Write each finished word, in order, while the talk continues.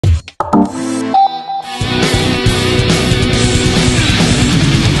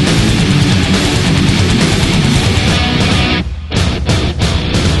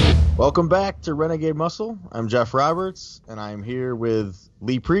Welcome back to Renegade Muscle. I'm Geoff Roberts, and I'm here with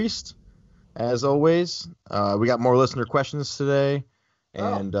Lee Priest, as always. We got more listener questions today,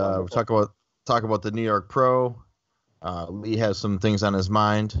 and we'll talk about the New York Pro. Lee has some things on his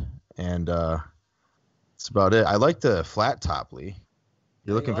mind, and that's about it. I like the flat top, Lee.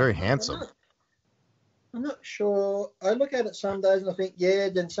 You're looking very handsome. I'm not sure. I look at it some days and I think, yeah,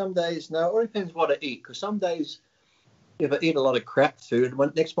 then some days, no. It all depends what I eat, because some days, if I eat a lot of crap food,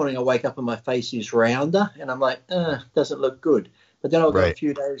 next morning I wake up and my face is rounder, and I'm like, doesn't look good. But then I'll go a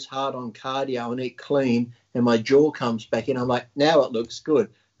few days hard on cardio and eat clean, and my jaw comes back in. I'm like, now it looks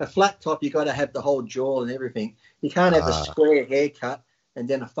good. A flat top, you got to have the whole jaw and everything. You can't have a square haircut and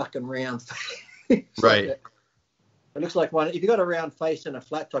then a fucking round face. Right. It looks like one. If you got a round face and a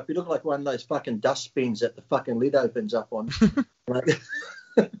flat top, you look like one of those fucking dustbins that the fucking lid opens up on.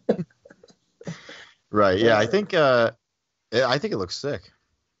 Right. Yeah. I think it looks sick.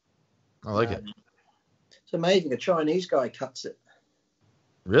 I like it. It's amazing. A Chinese guy cuts it.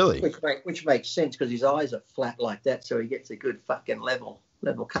 Really? Which makes sense because his eyes are flat like that, so he gets a good fucking level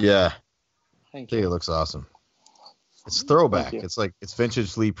cut. Yeah. I think it looks awesome. It's throwback. It's like it's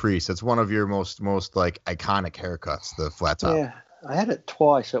vintage Lee Priest. It's one of your most like iconic haircuts, the flat top. Yeah, I had it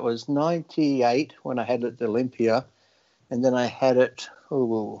twice. It was 98 when I had it at Olympia, and then I had it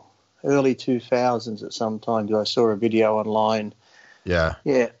early 2000s at some time because I saw a video online. Yeah.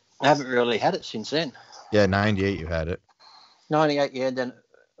 Yeah, I haven't really had it since then. Yeah, 98 you had it. 98, yeah, then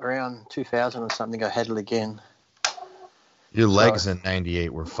around 2000 or something I had it again. Your legs in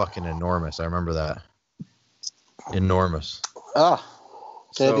 98 were fucking enormous. I remember that. Enormous. So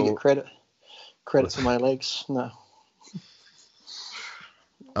I get credit for my legs. No.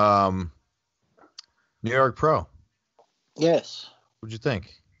 New York Pro. Yes. What'd you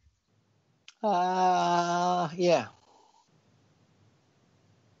think? Yeah.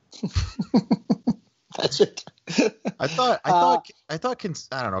 That's it. I thought I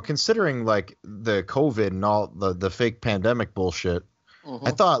don't know, considering like the COVID and all the fake pandemic bullshit,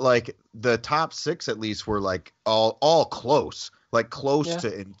 I thought like the top 6 at least were like all close, like close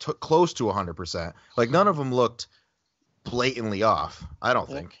to 100%. Like none of them looked blatantly off. I don't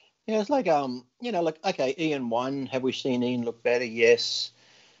think. Yeah, it's like okay, Ian won. Have we seen Ian look better? Yes.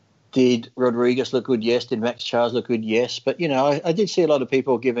 Did Rodriguez look good? Yes. Did Max Charles look good? Yes. But I did see a lot of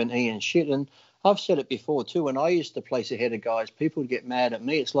people giving Ian shit, and I've said it before too. When I used to place ahead of guys, people would get mad at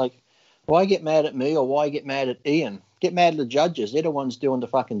me. It's like, why get mad at me or why get mad at Ian? Get mad at the judges. They're the ones doing the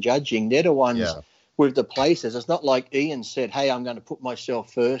fucking judging. They're the ones with the places. It's not like Ian said, hey, I'm going to put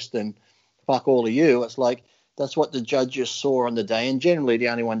myself first and fuck all of you. It's like that's what the judges saw on the day. And generally the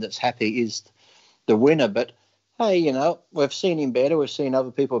only one that's happy is the winner. But, hey, we've seen him better. We've seen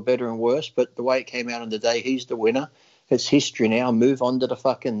other people better and worse. But the way it came out on the day, he's the winner. It's history now. Move on to the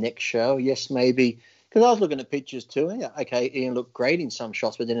fucking next show. Yes, maybe. Because I was looking at pictures too. Yeah, okay, Ian looked great in some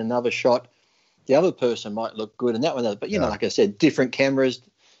shots, but then another shot, the other person might look good and that one. But, like I said, different cameras,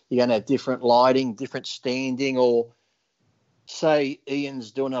 you're going to have different lighting, different standing, or say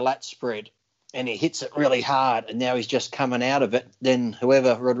Ian's doing a lat spread and he hits it really hard and now he's just coming out of it. Then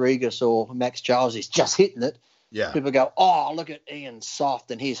whoever, Rodriguez or Max Charles, is just hitting it. Yeah. People go, oh, look at Ian soft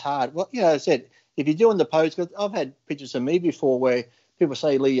and he's hard. Well, I said, if you're doing the pose, because I've had pictures of me before where people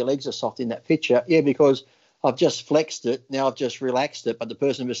say, Lee, your legs are soft in that picture. Yeah, because I've just flexed it. Now I've just relaxed it, but the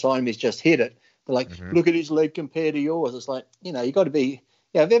person beside me has just hit it. They're like, look at his leg compared to yours. It's like, you got to be,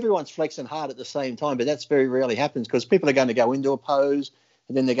 if everyone's flexing hard at the same time, but that's very rarely happens because people are going to go into a pose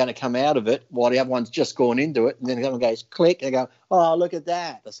and then they're going to come out of it while the other one's just gone into it. And then someone goes, click, and they go, oh, look at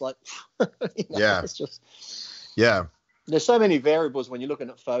that. It's like, it's just. Yeah. There's so many variables when you're looking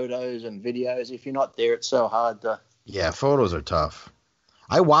at photos and videos. If you're not there, it's so hard to. Yeah, photos are tough.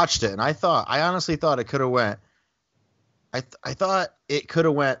 I watched it and I honestly thought it could have went. I thought it could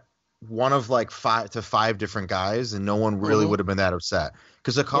have went one of like 5 to 5 different guys, and no one really would have been that upset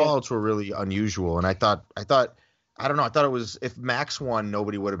because the callouts were really unusual. And I thought I don't know. I thought it was if Max won,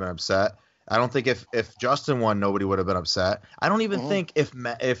 nobody would have been upset. I don't think if Justin won, nobody would have been upset. I don't even think if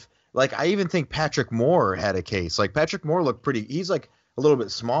I even think Patrick Moore had a case. Like Patrick Moore looked pretty. He's like a little bit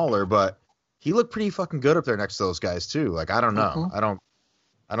smaller, but he looked pretty fucking good up there next to those guys too. Like I don't know.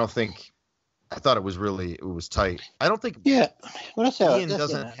 I don't think. I thought it was tight. I don't think. Yeah, well, that's how Ian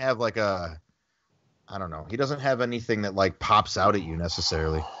doesn't have like a. I don't know. He doesn't have anything that like pops out at you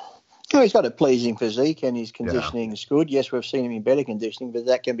necessarily. No, he's got a pleasing physique and his conditioning is good. Yes, we've seen him in better conditioning, but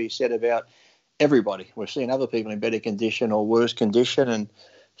that can be said about everybody. We've seen other people in better condition or worse condition and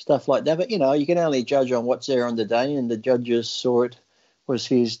stuff like that. But, you can only judge on what's there on the day, and the judges saw it was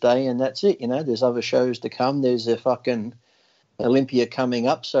his day, and that's it. There's other shows to come. There's a fucking Olympia coming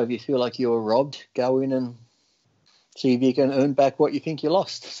up. So if you feel like you were robbed, go in and see if you can earn back what you think you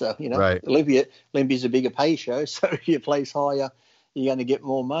lost. So, Right. Olympia's a bigger pay show. So if you place higher, you're going to get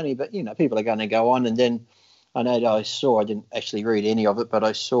more money. But, people are going to go on. And then I know I didn't actually read any of it, but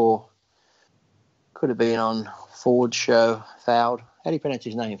I saw, could have been on Ford's show, Fouad. How do you pronounce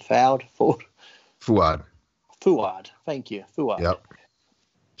his name? Fouad? Ford? Fuad. Fuad. Thank you. Fuad. Yep.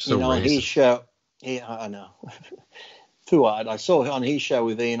 So on his show, yeah, I know. Fuad. I saw on his show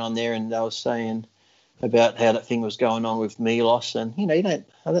with Ian on there, and they were saying about how that thing was going on with Milos, and I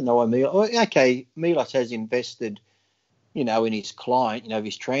don't know why Milos. Okay, Milos has invested, in his client, if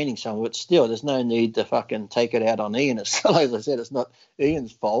he's training someone, but still, there's no need to fucking take it out on Ian. As I said, it's not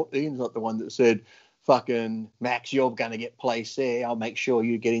Ian's fault. Ian's not the one that said, fucking Max, you're going to get placed there. I'll make sure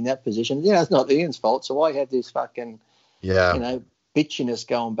you get in that position. It's not Ian's fault. So why have this fucking, bitchiness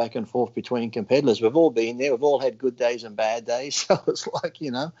going back and forth between competitors? We've all been there. We've all had good days and bad days. So it's like,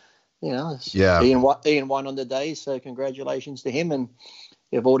 Ian won on the day. So congratulations to him. And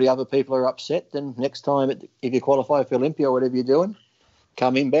if all the other people are upset, then next time, if you qualify for Olympia or whatever you're doing,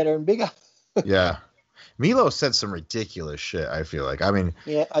 come in better and bigger. Yeah. Milos said some ridiculous shit, I feel like. I mean,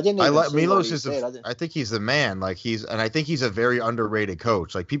 yeah, I didn't even see Milos what he said. I think he's the man. Like I think he's a very underrated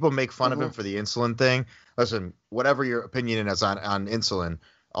coach. Like people make fun of him for the insulin thing. Listen, whatever your opinion is on insulin,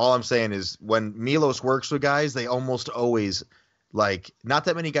 all I'm saying is when Milos works with guys, they almost always, like, not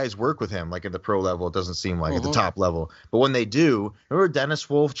that many guys work with him, like at the pro level, it doesn't seem like at the top level. But when they do, remember Dennis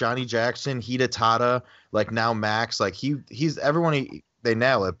Wolf, Johnny Jackson, Hida Tada, like now Max, like he's everyone, they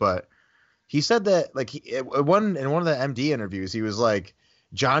nail it. But he said that, like, in one of the MD interviews, he was like,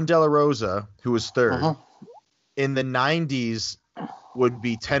 John De La Rosa, who was third, in the 90s would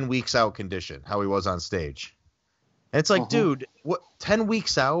be 10 weeks out condition, how he was on stage. And it's like, dude, what, 10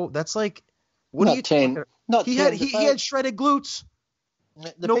 weeks out? That's like, what not are you 10? Not he 10. He had shredded glutes.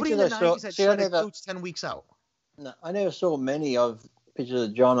 Nobody in the 90s had shredded glutes 10 weeks out. No, I never saw many of pictures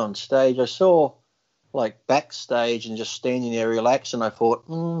of John on stage. I saw, like, backstage and just standing there relaxed, and I thought,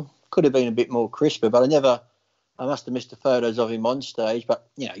 could have been a bit more crisper, but I must have missed the photos of him on stage. But,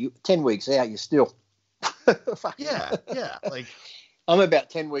 10 weeks out, you're still. Yeah. Like, I'm about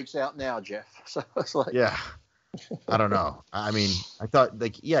 10 weeks out now, Geoff. So it's like. Yeah. I don't know. I mean, I thought,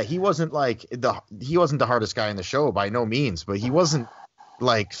 like, yeah, he wasn't the hardest guy in the show by no means, but he wasn't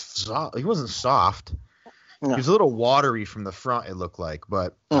like he wasn't soft. No. He was a little watery from the front, it looked like,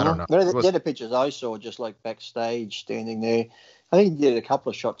 but I don't know. The other pictures I saw, just like backstage, standing there. I think he did a couple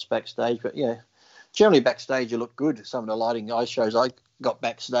of shots backstage, but yeah, generally backstage you look good. Some of the lighting guy shows I got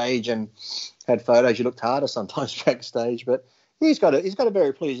backstage and had photos, you looked harder sometimes backstage, but he's got a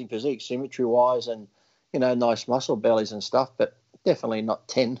very pleasing physique, symmetry wise, and nice muscle bellies and stuff, but definitely not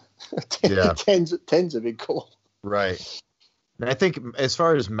 10. 10's a big call. Right. And I think as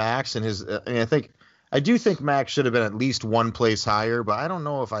far as Max and his, I do think Max should have been at least one place higher, but I don't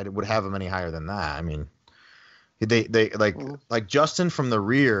know if I would have him any higher than that. I mean, they like Justin from the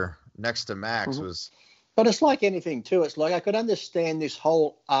rear next to Max was. But it's like anything too. It's like I could understand this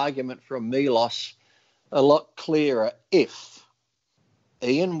whole argument from Milos a lot clearer if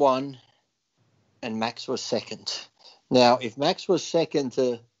Ian won and Max was second. Now, if Max was second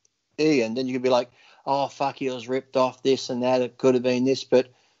to Ian, then you could be like, oh, fuck, he was ripped off this and that. It could have been this.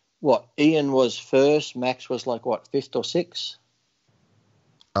 But what? Ian was first. Max was like, what, fifth or sixth?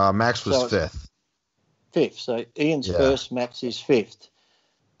 Max was fifth. Fifth. So Ian's first, Max is fifth.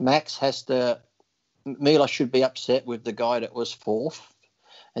 Milos should be upset with the guy that was fourth.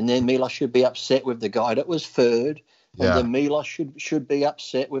 And then Milos should be upset with the guy that was third. And then Milos should be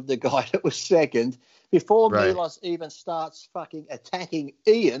upset with the guy that was second. Before Milos even starts fucking attacking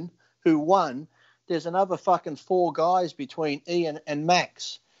Ian, who won, there's another fucking 4 guys between Ian and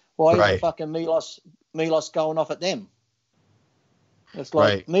Max. Why isn't fucking Milos going off at them? It's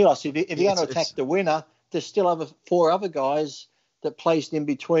like, Milos, if you're going to attack the winner, there's still 4 other guys that placed in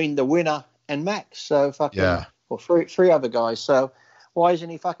between the winner and Max. So fucking, or 3 other guys. So why isn't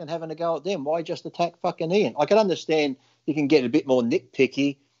he fucking having a go at them? Why just attack fucking Ian? I can understand you can get a bit more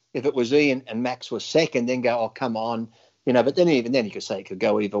nitpicky if it was Ian and Max was second, then go, oh, come on. But then even then you could say it could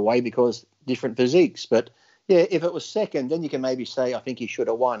go either way because different physiques. But, yeah, if it was second, then you can maybe say, I think he should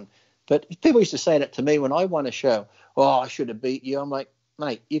have won. But people used to say that to me when I won a show. Oh, I should have beat you. I'm like,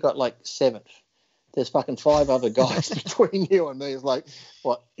 mate, you got like 7th. There's fucking 5 other guys between you and me. It's like,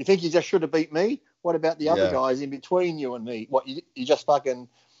 what, you think you just should have beat me? What about the other guys in between you and me? What, you just fucking...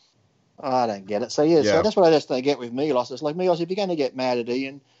 I don't get it. So, so that's what I just don't get with Milos. It's like, Milos, if you're going to get mad at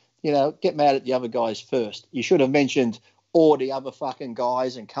Ian, get mad at the other guys first. You should have mentioned all the other fucking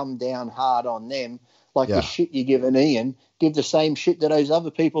guys and come down hard on them Like the shit you give an Ian, give the same shit to those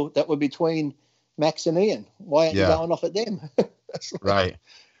other people that were between Max and Ian. Why aren't you going off at them? Right.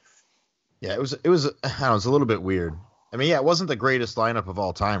 Yeah, it was I don't know, it was a little bit weird. I mean, yeah, it wasn't the greatest lineup of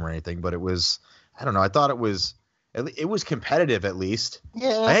all time or anything, but it was, I don't know, I thought it was competitive at least.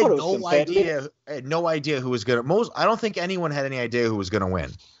 Yeah, I had no idea who was going to, I don't think anyone had any idea who was going to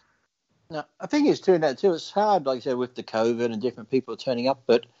win. No, I think it's turned out too. It's hard, like I said, with the COVID and different people turning up,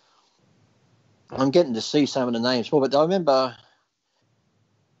 but I'm getting to see some of the names more. But I remember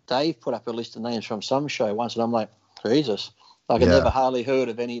Dave put up a list of names from some show once, and I'm like, Jesus. Like, I've never hardly heard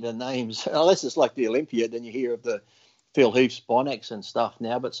of any of the names. Unless it's like the Olympia, then you hear of the Phil Heath, Bonnex and stuff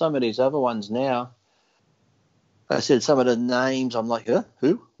now. But some of these other ones now, I said some of the names, I'm like, huh?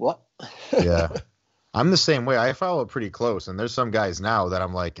 Who? What? Yeah. I'm the same way. I follow it pretty close, and there's some guys now that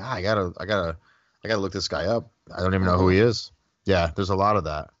I'm like, I gotta look this guy up. I don't even know who he is. Yeah, there's a lot of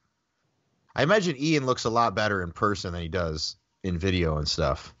that. I imagine Ian looks a lot better in person than he does in video and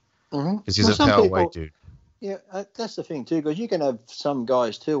stuff. Because he's a pale white dude. Yeah, that's the thing too. Because you can have some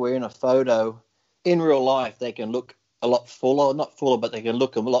guys too, where in a photo, in real life, they can look a lot fuller, not fuller, but they can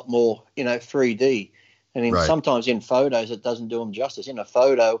look a lot more, 3D. And sometimes in photos, it doesn't do them justice. In a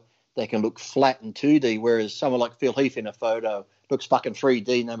photo, they can look flat in 2D, whereas someone like Phil Heath in a photo looks fucking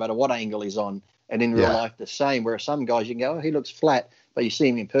 3D no matter what angle he's on. And in real life, the same. Whereas some guys, you can go, oh, he looks flat, but you see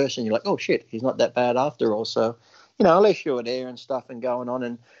him in person, you're like, oh, shit, he's not that bad after all. So, unless you're there and stuff and going on.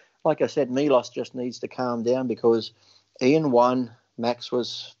 And like I said, Milos just needs to calm down because Ian won, Max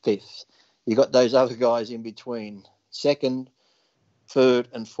was fifth. You got those other guys in between, second, third,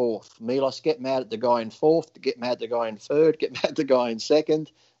 and fourth. Milos, get mad at the guy in fourth, get mad at the guy in third, get mad at the guy in second.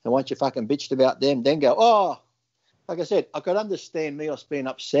 And once you fucking bitched about them, then go, oh, like I said, I could understand Milos being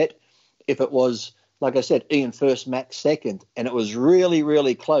upset if it was, like I said, Ian first, Max second, and it was really,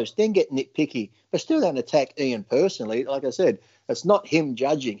 really close. Then get nitpicky, but still don't attack Ian personally. Like I said, it's not him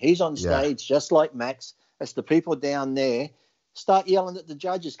judging. He's on stage just like Max. It's the people down there. Start yelling at the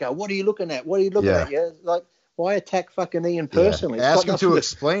judges. Go, what are you looking at? What are you looking at? Yeah, like, why attack fucking Ian personally? Ask him to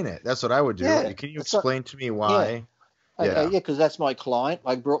explain it. That's what I would do. Yeah, can you explain to me why? Okay, because that's my client.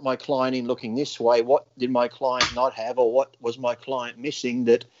 I brought my client in looking this way. What did my client not have, or what was my client missing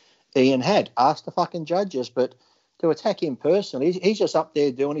that Ian had? Ask the fucking judges, but to attack him personally, he's just up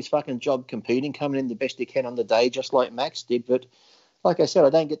there doing his fucking job, competing, coming in the best he can on the day, just like Max did. But like I said, I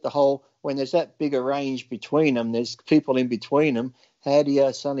don't get the whole, when there's that big a range between them, there's people in between them, how do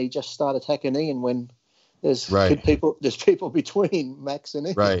you suddenly just start attacking Ian when there's people between Max and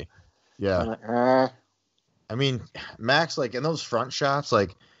Ian? Right, yeah. I mean, Max, like, in those front shots,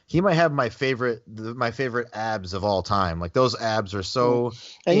 like, he might have my favorite abs of all time. Like, those abs are so,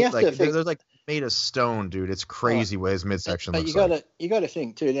 and you have like, they're like made of stone, dude. It's crazy what his midsection looks like. You got to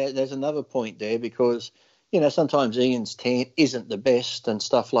think too. There's another point there because sometimes Ian's tan isn't the best and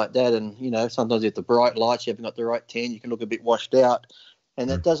stuff like that, and sometimes with the bright lights, you haven't got the right tan, you can look a bit washed out, and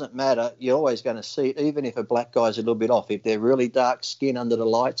that doesn't matter. You're always going to see it, even if a black guy's a little bit off. If they're really dark skin under the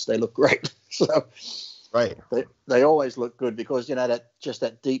lights, they look great. So. Right. They always look good because,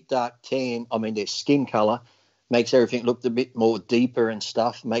 that deep, dark tan, I mean, their skin color makes everything look a bit more deeper and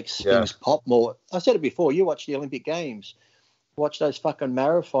stuff, makes things pop more. I said it before, you watch the Olympic Games, watch those fucking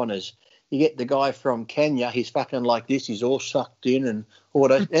marathoners. You get the guy from Kenya, he's fucking like this, he's all sucked in and all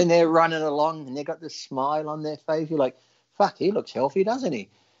those, and they're running along and they got this smile on their face. You're like, fuck, he looks healthy, doesn't he?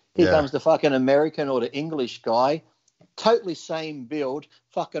 Here comes the fucking American or the English guy, totally same build,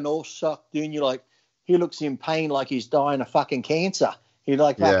 fucking all sucked in. You're like, he looks in pain like he's dying of fucking cancer. He's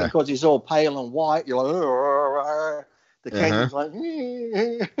like fucking because he's all pale and white. You're like, the Kenyan's like,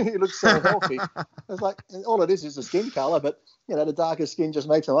 he looks so healthy. It's like all it is the skin color, but the darker skin just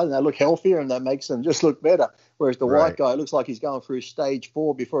makes them, I don't know, look healthier, and that makes them just look better. Whereas the white guy looks like he's going through stage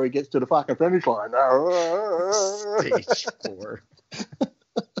 4 before he gets to the fucking finish line. Stage 4.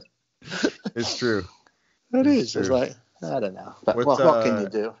 It's true. It is. It's like, I don't know. But what can you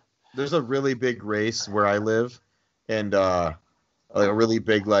do? There's a really big race where I live, and like a really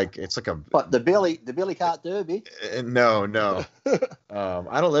big, like, it's like a the Billy Cart Derby. No.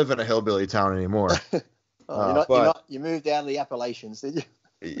 I don't live in a hillbilly town anymore. You moved down to the Appalachians, did you?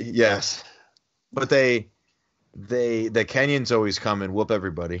 Yes, but the Kenyans always come and whoop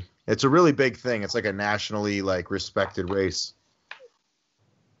everybody. It's a really big thing. It's like a nationally respected race,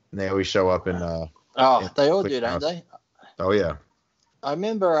 and they always show up in. They all do, don't they? Oh yeah. I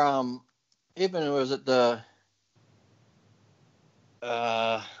remember even was it the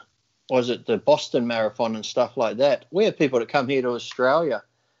Boston Marathon and stuff like that. We have people that come here to Australia,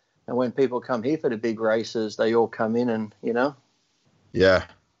 and when people come here for the big races, they all come in and Yeah.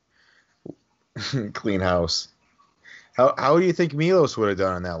 Clean house. How do you think Milos would have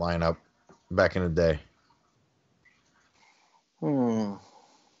done in that lineup back in the day?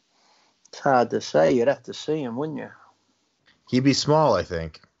 It's hard to say. You'd have to see him, wouldn't you? He'd be small, I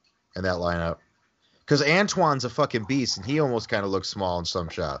think, in that lineup. Because Antoine's a fucking beast, and he almost kind of looks small in some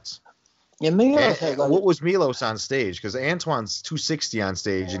shots. Yeah, Milos had like... What was Milos on stage? Because Antoine's 260 on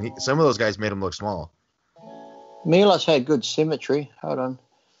stage, and some of those guys made him look small. Milos had good symmetry. Hold on.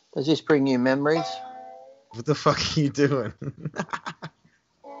 Does this bring you memories? What the fuck are you doing?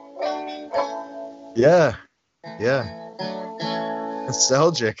 Yeah.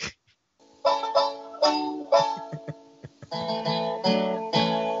 Nostalgic.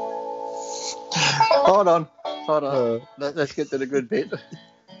 Hold on. Let's get to the good bit.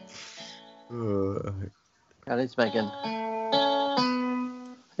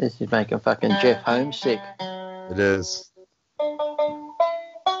 This is making fucking Geoff homesick. It is.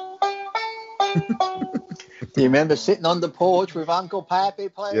 Do you remember sitting on the porch with Uncle Pappy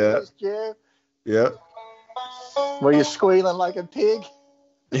playing this, Geoff? Yep. Were you squealing like a pig?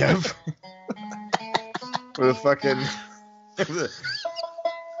 Yep. With a fucking with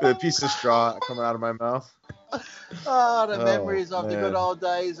a piece of straw coming out of my mouth. Oh, the memories of the good old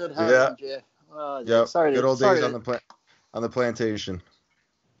days at home, Geoff. Oh, yep. Good old days on the plantation.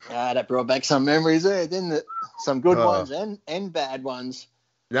 That brought back some memories there, didn't it? Some good ones and bad ones.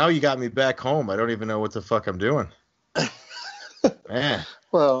 Now you got me back home. I don't even know what the fuck I'm doing. Man.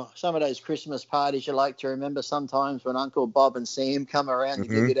 Well, some of those Christmas parties you like to remember sometimes when Uncle Bob and Sam come around to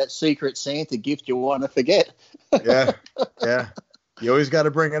give you that secret Santa gift you want to forget. Yeah. You always got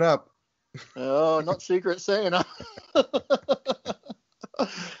to bring it up. Oh, not secret Santa.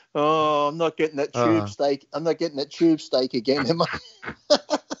 Oh, I'm not getting that tube steak. I'm not getting that tube steak again, am I?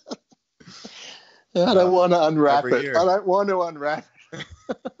 I don't want to unwrap it. I don't want to unwrap it.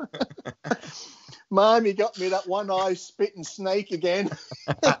 Mom, you got me that one-eye spitting snake again.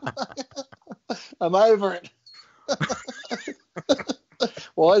 I'm over it.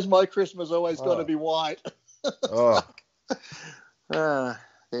 Why is my Christmas always got to be white?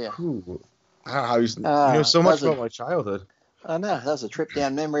 Yeah. Ooh. You know so much about my childhood. I know. That was a trip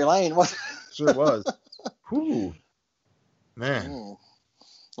down memory lane. Sure was. Ooh. Man.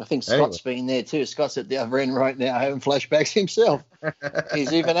 I think Scott's been there too. Scott's at the other end right now having flashbacks himself.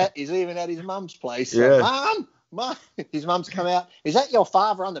 He's even at his mum's place. Yeah. Mum, his mum's come out. Is that your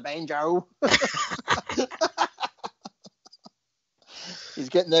father on the banjo? He's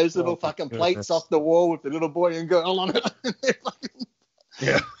getting those little fucking plates off the wall with the little boy and girl on it.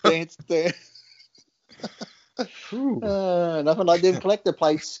 Dance there. Nothing like them collector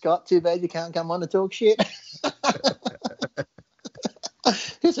plates, Scott. Too bad you can't come on and talk shit.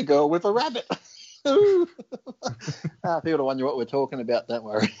 Here's a girl with a rabbit. People wonder what we're talking about. Don't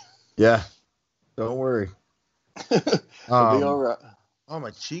worry. Yeah, don't worry. It'll be all right. Oh,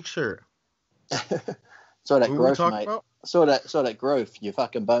 my cheeks hurt. So that growth, mate. So that growth. Your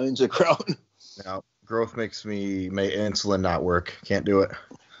fucking bones are growing. No, growth makes my insulin not work. Can't do it.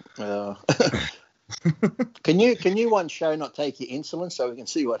 Can you one show not take your insulin so we can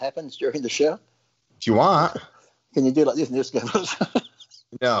see what happens during the show? If you want. Can you do like this and just go?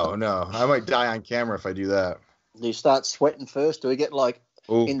 No. I might die on camera if I do that. Do you start sweating first? Do we get like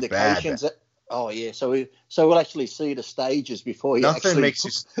indications? Bad. Oh yeah. So we'll actually see the stages before you. Nothing makes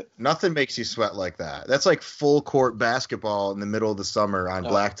you sweat like that. That's like full court basketball in the middle of the summer on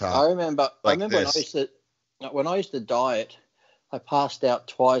blacktop. I remember when I used to diet, I passed out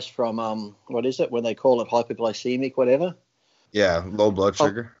twice from what is it when they call it hypoglycemic, whatever. Yeah, low blood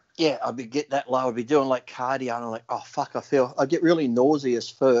sugar. Yeah, I'd be getting that low. I'd be doing like cardio, and I'm like, oh fuck, I'd get really nauseous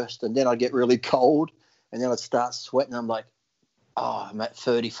first, and then I'd get really cold, and then I'd start sweating. I'm like, oh, I'm at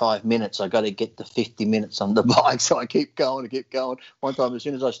 35 minutes. I got to get to 50 minutes on the bike, so I keep going. One time, as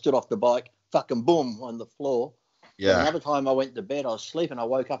soon as I stood off the bike, fucking boom on the floor. Yeah. And another time, I went to bed. I was sleeping. I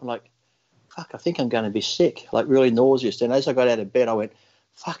woke up and like, fuck, I think I'm going to be sick, like really nauseous. And as I got out of bed, I went,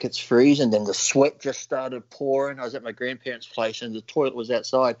 fuck, it's freezing. Then the sweat just started pouring. I was at my grandparents' place and the toilet was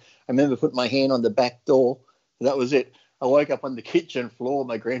outside. I remember putting my hand on the back door. That was it. I woke up on the kitchen floor.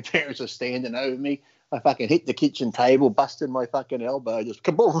 My grandparents were standing over me. I fucking hit the kitchen table, busted my fucking elbow, just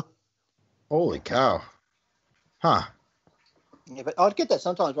kaboom. Holy cow. Huh. Yeah, but I'd get that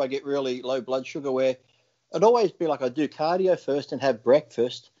sometimes where I get really low blood sugar where I'd always be like, I'd do cardio first and have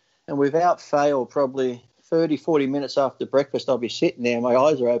breakfast. And without fail, probably 30, 40 minutes after breakfast, I'll be sitting there, my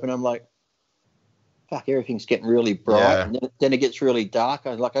eyes are open. I'm like, fuck, everything's getting really bright. Yeah. And then it gets really dark.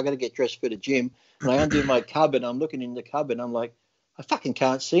 I got to get dressed for the gym. And I undo my cupboard. I'm looking in the cupboard. I'm like, I fucking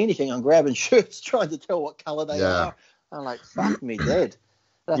can't see anything. I'm grabbing shirts, trying to tell what color they are. I'm like, fuck me dead.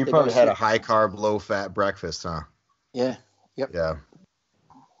 You probably had a high carb, low fat breakfast, huh? Yeah. Yep. Yeah.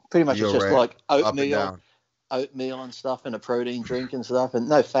 Pretty much it's just like up and down. Oatmeal and stuff, and a protein drink and stuff, and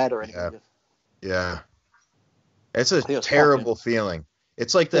no fat or anything. Yeah. It's a terrible feeling.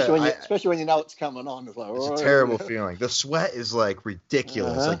 It's like especially when you know it's coming on. It's like, it's a terrible feeling. The sweat is like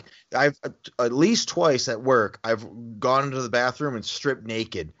ridiculous. Like I've at least twice at work, I've gone into the bathroom and stripped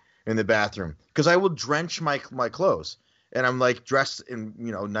naked in the bathroom because I will drench my clothes, and I'm like dressed in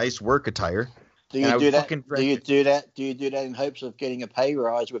nice work attire. Do you do that? Do you do that? Do you do that in hopes of getting a pay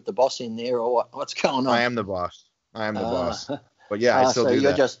rise with the boss in there, or what? What's going on? I am the boss. But yeah, I still do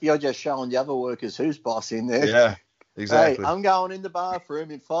that. You're just showing the other workers who's boss in there. Yeah, exactly. Hey, I'm going in the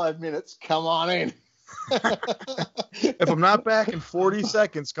bathroom in 5 minutes. Come on in. If I'm not back in 40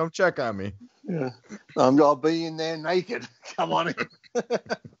 seconds, come check on me. Yeah, I'm gonna be in there naked. Come on in.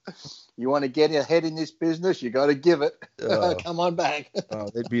 You want to get ahead in this business? You got to give it. Come on back. Oh,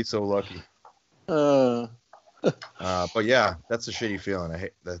 they'd be so lucky. But yeah, that's a shitty feeling. I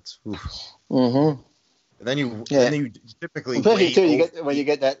hate that's. Oof. Mm-hmm. And then you typically you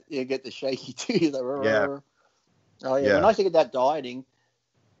get the shaky too. Yeah. Oh yeah. When I think of that dieting,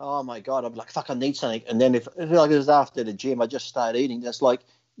 oh my god, I'm like, fuck, I need something. And then if like it was after the gym, I just start eating. That's like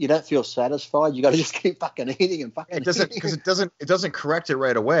you don't feel satisfied. You got to just keep fucking eating and fucking. It doesn't correct it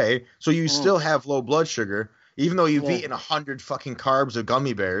right away. So you still have low blood sugar. Even though you've eaten 100 fucking carbs of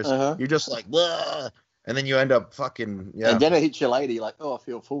gummy bears, you're just like, blah, and then you end up fucking, And then it hits you later, you're like, oh, I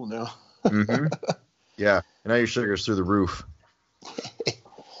feel full now. Mm-hmm. Yeah, and now your sugar's through the roof.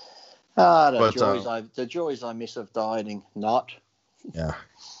 The joys I miss of dieting, not. Yeah.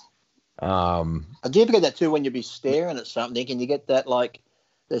 Do you ever get that too when you be staring at something and you get that like,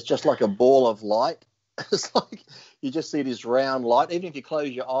 there's just like a ball of light? It's like you just see this round light. Even if you close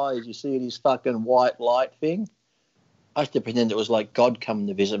your eyes, you see this fucking white light thing. I used to pretend it was like God coming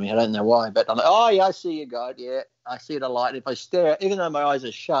to visit me. I don't know why, but I'm like, oh yeah, I see you, God. Yeah, I see the light. If I stare, even though my eyes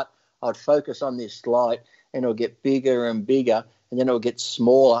are shut, I'd focus on this light, and it'll get bigger and bigger, and then it'll get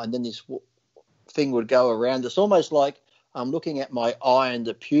smaller, and then this thing would go around. It's almost like I'm looking at my eye and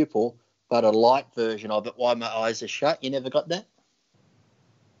the pupil, but a light version of it while my eyes are shut. You never got that?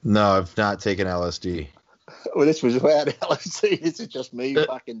 No, I've not taken LSD. Well, this was without LSD. This is just me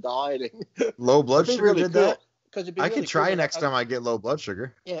fucking dieting. Low blood sugar really did cool. that? I could try next time I get low blood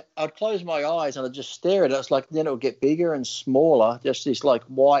sugar. Yeah, I'd close my eyes and I'd just stare at it. It's like then it would get bigger and smaller, just this like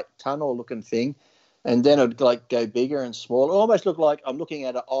white tunnel looking thing, and then it would like go bigger and smaller. It almost looked like I'm looking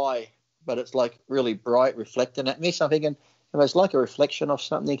at an eye, but it's like really bright, reflecting at me. So I'm thinking, it was like a reflection of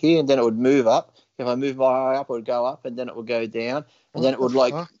something here, and then it would move up. If I move my eye up, it would go up, and then it would go down, and then it would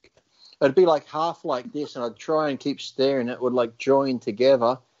like. It'd be like half like this, and I'd try and keep staring. It would like join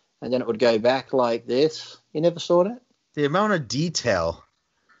together, and then it would go back like this. You never saw that? The amount of detail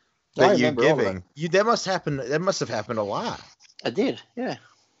that you're giving, that must happen. That must have happened a lot. I did, yeah.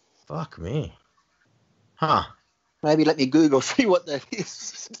 Fuck me, huh? Maybe let me Google see what that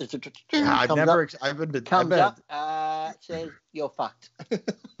is. It says you're fucked.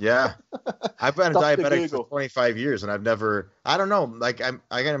 Yeah, I've been a diabetic for 25 years, and I've never. I don't know. Like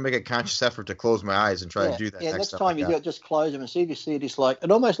I gotta make a conscious effort to close my eyes and try to do that. Yeah, next time you do it, just close them and see if you see this like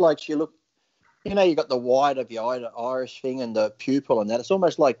it almost like you look. You know, you got the white of your eye, the iris thing, and the pupil and that. It's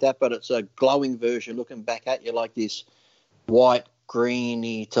almost like that, but it's a glowing version looking back at you like this white,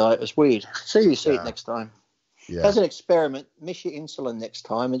 greeny type. It's weird. See if you see it next time. Yeah. As an experiment, miss your insulin next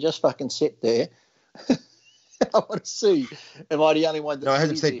time and just fucking sit there. I want to see. Am I the only one that No, I had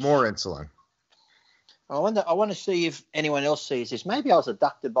to take more insulin. I want to see if anyone else sees this. Maybe I was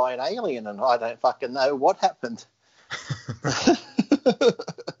abducted by an alien and I don't fucking know what happened.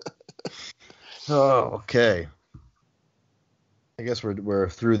 Oh, okay. I guess we're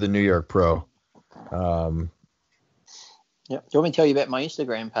through the New York Pro. Yeah. Do you want me to tell you about my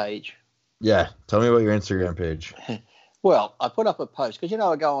Instagram page? Yeah. Tell me about your Instagram page. Well, I put up a post because,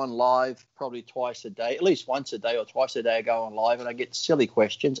 I go on live probably twice a day, at least once a day or twice a day I go on live and I get silly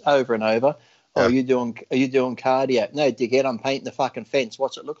questions over and over. Yeah. Oh, are you doing cardio? No, dickhead, I'm painting the fucking fence.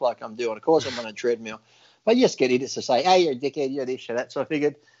 What's it look like I'm doing? Of course I'm on a treadmill. But you just get idiots to say, hey, you're a dickhead, you're this, you're that. So I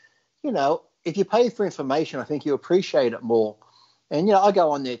figured, if you pay for information, I think you appreciate it more. And, I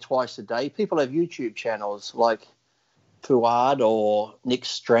go on there twice a day. People have YouTube channels like Fuad or Nick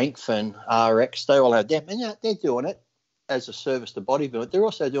Strength and RX. They all have them. And they're doing it as a service to bodybuilding. They're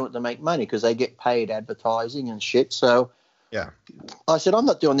also doing it to make money because they get paid advertising and shit. So yeah, I said, I'm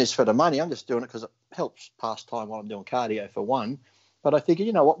not doing this for the money. I'm just doing it because it helps pass time while I'm doing cardio for one. But I figured,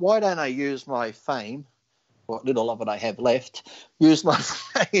 you know what, why don't I use my fame, what little of it I have left, use my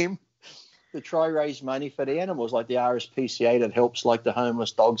fame to try raise money for the animals, like the RSPCA that helps like the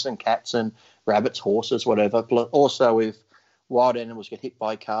homeless dogs and cats and rabbits, horses, whatever. But also if wild animals get hit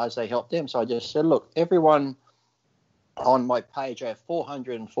by cars, they help them. So I just said, look, everyone on my page, I have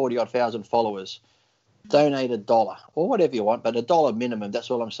 440,000 followers. Donate $1 or whatever you want, but $1 minimum. That's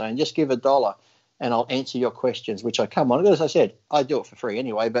all I'm saying. Just give $1 and I'll answer your questions, which I come on. As I said, I do it for free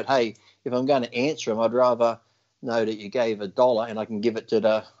anyway. But hey, if I'm going to answer them, I'd rather know that you gave $1 and I can give it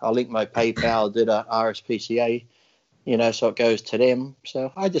to I'll link my PayPal to the RSPCA, so it goes to them.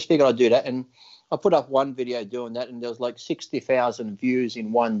 So I just figured I'd do that. And I put up one video doing that and there was like 60,000 views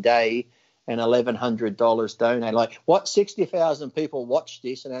in one day and $1,100 donated. Like, what? 60,000 people watched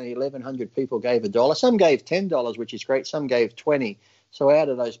this and only 1,100 people gave $1. Some gave $10, which is great. Some gave 20. So out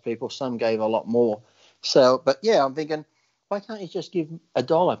of those people, some gave a lot more. So, but yeah, I'm thinking, why can't you just give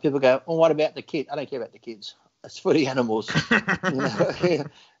 $1? People go, well, what about the kid? I don't care about the kids. It's for the animals. The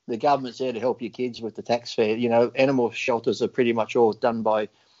government's there to help your kids with the tax fare. Animal shelters are pretty much all done by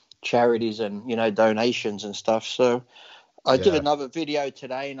charities and, donations and stuff. So I did another video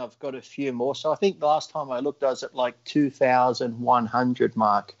today and I've got a few more. So I think the last time I looked, I was at like 2,100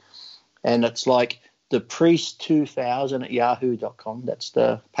 mark. And it's like the priest2000 at yahoo.com. That's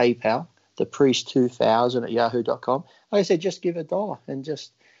the PayPal, the priest2000 at yahoo.com. Like I said, just give $1 and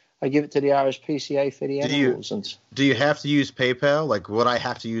I give it to the RSPCA for the animals. Do you have to use PayPal? Like, would I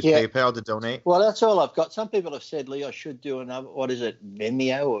have to use PayPal to donate? Well, that's all I've got. Some people have said, Lee, I should do another, what is it,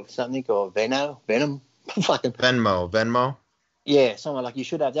 Vimeo or something, or Venom? Fucking Venmo. Yeah, something like you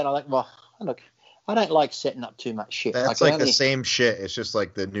should have that. I'm like, well, look, I don't like setting up too much shit. That's like the same shit. It's just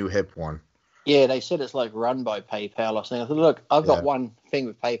like the new hip one. Yeah, they said it's like run by PayPal or something. I said, look, I've got one thing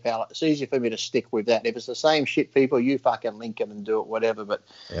with PayPal. It's easier for me to stick with that. If it's the same shit, people, you fucking link them and do it, whatever. But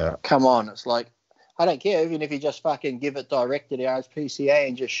come on, it's like, I don't care. Even if you just fucking give it direct to the RSPCA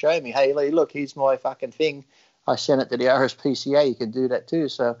and just show me, hey, Lee, look, here's my fucking thing. I sent it to the RSPCA. You can do that too.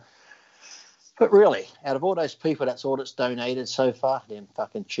 So, but really, out of all those people, that's all that's donated so far. Them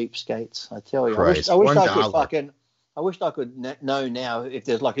fucking cheapskates, I tell you. Christ, I wish I could know now if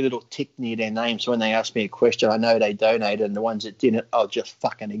there's like a little tick near their name, so when they ask me a question, I know they donated, and the ones that didn't, I'll just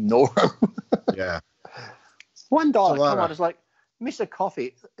fucking ignore them. Yeah. $1, come on, it's like, miss a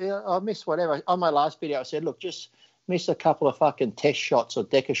coffee, I miss whatever. On my last video, I said, look, just miss a couple of fucking test shots or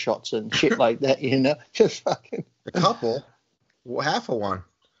Deca shots and shit like that, just fucking. A couple? Half of one.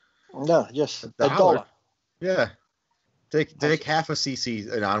 No, just $1. Yeah. Take half a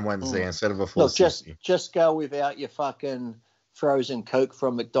cc on Wednesday instead of a full cc. Just go without your fucking frozen Coke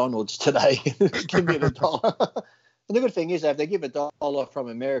from McDonald's today. Give me $1. And the good thing is, if they give $1 from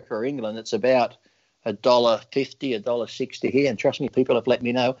America or England, it's about $1.50, $1.60 here. And trust me, people have let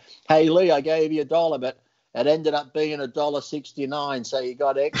me know, hey, Lee, I gave you $1, but it ended up being $1.69, so you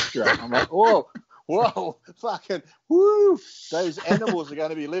got extra. I'm like, whoa, fucking, woo. Those animals are going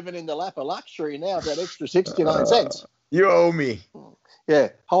to be living in the lap of luxury now, that extra 69 cents. You owe me. Yeah,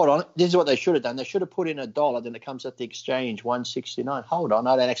 hold on. This is what they should have done. They should have put in $1, then it comes at the exchange, $1.69. Hold on,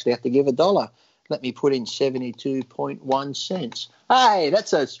 I don't actually have to give $1. Let me put in 72.1 cents. Hey,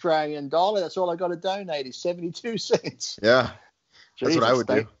 that's an Australian dollar. That's all I got to donate is 72 cents. Yeah, that's what I would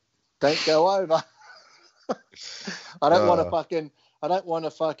do. Don't go over. I don't want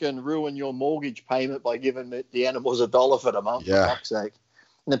to fucking ruin your mortgage payment by giving the animals $1 for the month. Yeah. For fuck's sake.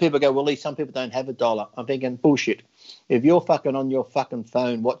 And then people go, well, Lee, some people don't have $1. I'm thinking, bullshit. If you're fucking on your fucking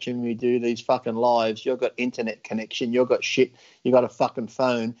phone watching me do these fucking lives, you've got internet connection, you've got shit, you got a fucking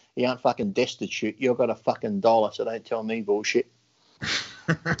phone, you aren't fucking destitute, you've got a fucking $1, so don't tell me bullshit.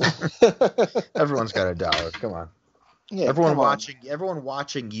 Everyone's got $1. Come on. Yeah, everyone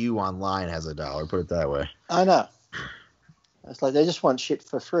watching you online has $1. Put it that way. I know. It's like they just want shit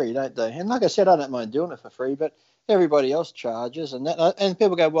for free, don't they? And like I said, I don't mind doing it for free, but everybody else charges, and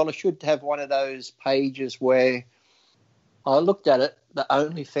people go, well, I should have one of those pages where I looked at it, the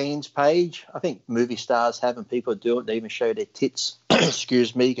OnlyFans page. I think movie stars have, and people do it. They even show their tits.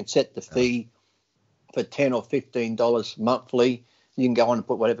 Excuse me. You can set the fee for $10 or $15 monthly. You can go on and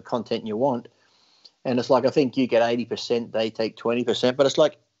put whatever content you want. And it's like, I think you get 80%, they take 20%. But it's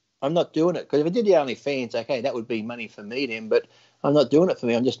like, I'm not doing it. Because if I did the OnlyFans, okay, that would be money for me then. But I'm not doing it for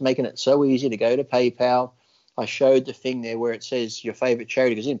me. I'm just making it so easy to go to PayPal. I showed the thing there where it says your favorite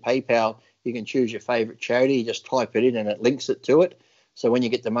charity, because in PayPal, you can choose your favorite charity. You just type it in and it links it to it. So when you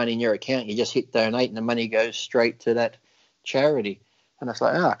get the money in your account, you just hit donate and the money goes straight to that charity. And it's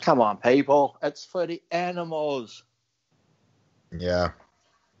like, come on, people. It's for the animals. Yeah.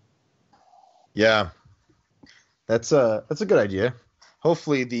 Yeah. That's a good idea.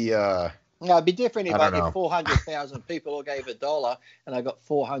 Hopefully the No, it'd be different if, I don't if know. 400,000 people all gave $1 and I got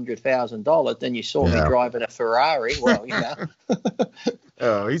 $400,000. Then you saw me Yeah. driving a Ferrari. Well,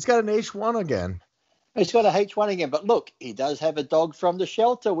 Oh, he's got an H1 again. he's got a H1 again. But look, he does have a dog from the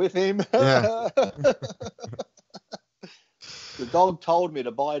shelter with him. Yeah. The dog told me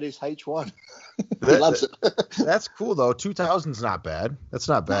to buy this H1. He loves it. That's cool though. 2,000's not bad. That's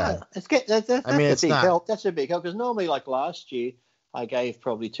not bad. No, that's I mean, a it's big not. help. That's a big help because normally, like last year, I gave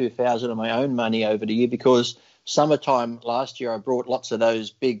probably 2,000 of my own money over the year because summertime last year I brought lots of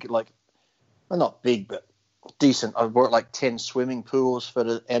those big, like, well, not big, but decent. I brought like 10 swimming pools for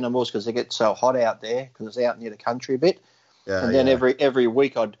the animals because they get so hot out there because it's out near the country a bit. Yeah, And then yeah. every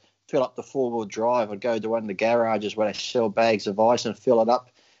week I'd fill up the four-wheel drive. I'd go to one of the garages where they sell bags of ice and fill it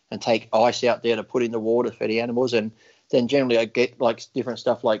up and take ice out there to put in the water for the animals. And then generally I get like different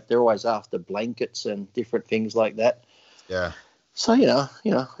stuff, like they're always after blankets and different things like that. Yeah. So, you know,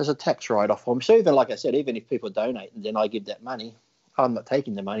 there's a tax write-off for me. So even, like I said, even if people donate and then I give that money, I'm not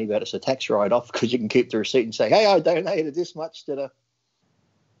taking the money, but it's a tax write-off because you can keep the receipt and say, hey, I donated this much to the...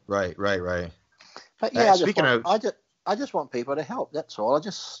 Right. But yeah, Speaking I just want people to help. That's all. I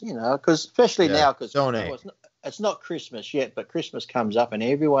just, because especially now, because donate. It's not Christmas yet, but Christmas comes up and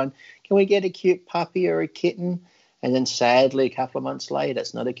everyone, can we get a cute puppy or a kitten? And then sadly, a couple of months later,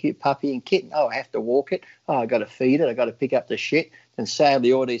 it's not a cute puppy and kitten. Oh, I have to walk it. Oh, I got to feed it. I got to pick up the shit. And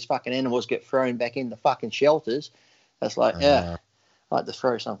sadly, all these fucking animals get thrown back in the fucking shelters. It's like, I like to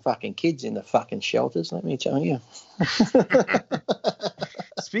throw some fucking kids in the fucking shelters, let me tell you.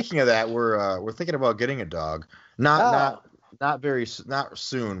 Speaking of that, we're thinking about getting a dog. Not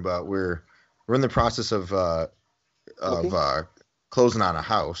soon, but we're in the process of closing on a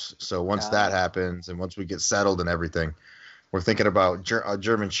house. So once that happens, and once we get settled and everything, we're thinking about a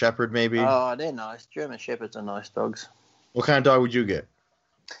German Shepherd maybe. Oh, they're nice. German Shepherds are nice dogs. What kind of dog would you get?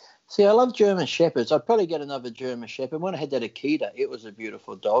 See, I love German Shepherds. I'd probably get another German Shepherd. When I had that Akita, it was a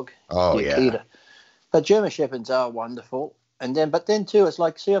beautiful dog. Oh, the yeah. Akita. But German Shepherds are wonderful. But then too, it's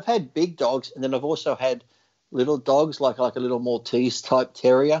like, see, I've had big dogs, and then I've also had little dogs, like a little Maltese type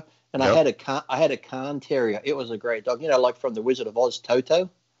terrier. And I had a Cairn Terrier. It was a great dog, like from the Wizard of Oz, Toto.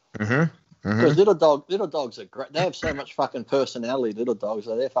 Because little dogs are great. They have so much fucking personality. Little dogs,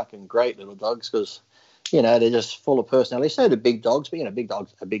 they're fucking great little dogs because, they're just full of personality. So do big dogs, but big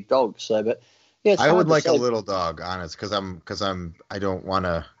dogs are big dogs. So, but yeah, I would like a little dog, honest, because I don't want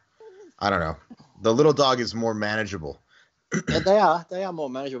to. I don't know. The little dog is more manageable. Yeah, they are more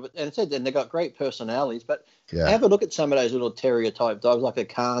manageable. And I said then they've got great personalities. But have a look at some of those little terrier type dogs, like a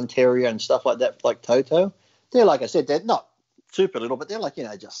Cairn Terrier and stuff like that, like Toto. They're, like I said, they're not super little, but they're like,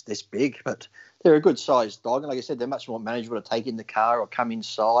 just this big. But they're a good sized dog. And like I said, they're much more manageable to take in the car or come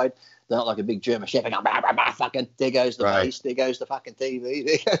inside. They're not like a big German Shepherd going, bah, bah, bah, fucking, there goes the bass, there goes the fucking TV,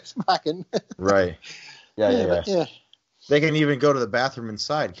 there goes fucking. Right. Yeah. They can even go to the bathroom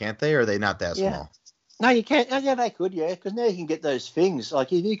inside, can't they? Or are they not that small? No, you can't. Yeah, they could, because now you can get those things.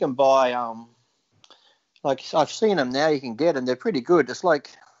 Like, if you can buy, like, I've seen them now, you can get them. They're pretty good. It's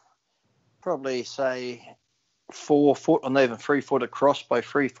like probably, say, 4 foot or not even 3 foot across by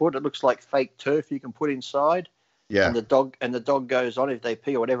 3 foot. It looks like fake turf you can put inside. Yeah. And the dog goes on. If they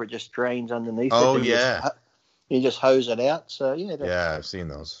pee or whatever, it just drains underneath it. Oh, yeah. You just hose it out. So, yeah. I've seen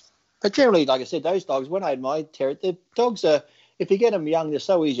those. But generally, like I said, those dogs, when I had my terrier, the dogs are, if you get them young, they're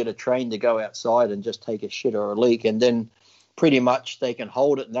so easy to train to go outside and just take a shit or a leak. And then pretty much they can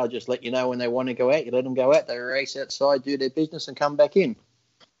hold it and they'll just let you know when they want to go out. You let them go out, they race outside, do their business and come back in.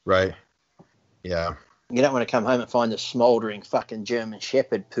 Right. Yeah. You don't want to come home and find a smouldering fucking German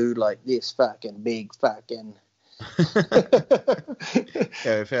Shepherd poo like this fucking big fucking.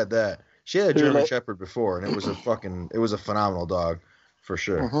 Yeah, I've had that. She had a German Shepherd before, and it was a phenomenal dog for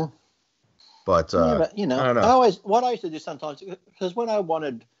sure. Mm-hmm. But, I don't know. What I used to do sometimes, because when I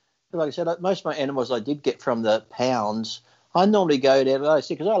wanted, like I said, most of my animals I did get from the pounds. I normally go there,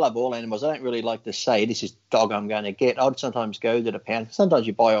 because I love all animals. I don't really like to say, this is dog I'm going to get. I'd sometimes go to the pound. Sometimes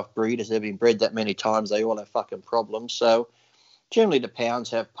you buy off breeders. They've been bred that many times. They all have fucking problems. So generally the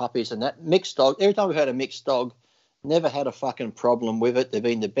pounds have puppies and that. Mixed dog, every time we've had a mixed dog, never had a fucking problem with it. They've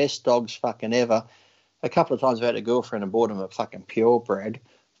been the best dogs fucking ever. A couple of times I've had a girlfriend and bought them a fucking purebred.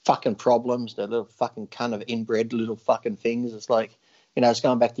 Fucking problems, the little fucking cunt of inbred little fucking things. It's like, it's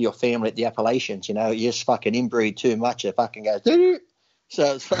going back to your family at the Appalachians, you just fucking inbreed too much, it fucking goes,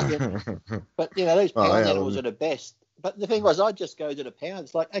 so it's fucking, but, these pound animals are the best. But the thing was, I'd just go to the pound.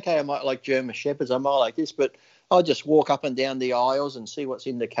 It's like, okay, I might like German Shepherds, I might like this, but I'll just walk up and down the aisles and see what's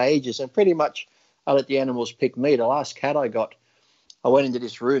in the cages, and pretty much I let the animals pick me. The last cat I got, I went into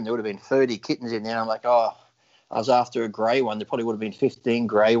this room, there would have been 30 kittens in there. I'm like, I was after a grey one. There probably would have been 15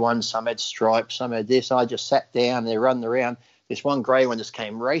 grey ones. Some had stripes, some had this. I just sat down, they're running around. This one grey one just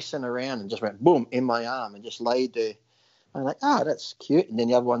came racing around and just went boom in my arm and just laid there. I'm like, oh, that's cute. And then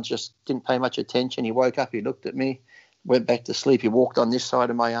the other one just didn't pay much attention. He woke up, he looked at me, went back to sleep. He walked on this side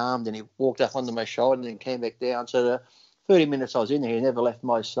of my arm, then he walked up onto my shoulder and then came back down. So the 30 minutes I was in there, he never left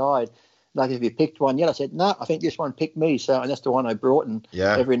my side. Like, if you picked one yet, I said, no, I think this one picked me. So, and that's the one I brought. And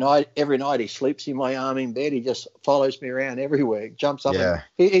every night he sleeps in my arm in bed. He just follows me around everywhere, jumps up. And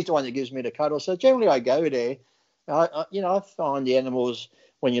he's the one that gives me the cuddle. So generally I go there. I find the animals,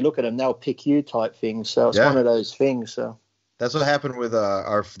 when you look at them, they'll pick you type things. So it's one of those things. So that's what happened with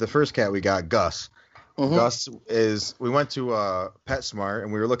the first cat we got, Gus. Mm-hmm. Gus we went to PetSmart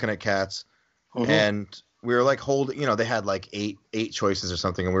and we were looking at cats, and we were like holding, they had like eight choices or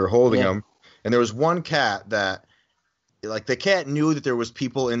something, and we were holding them. And there was one cat that, like, the cat knew that there was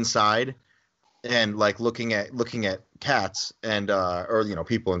people inside, and like looking at cats and or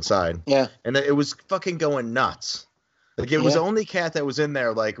people inside. Yeah. And it was fucking going nuts. Like, it was the only cat that was in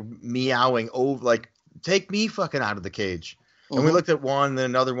there, like, meowing over, like, take me fucking out of the cage. And we looked at one, then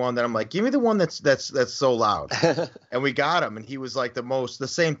another one. Then I'm like, give me the one that's so loud. And we got him, and he was like the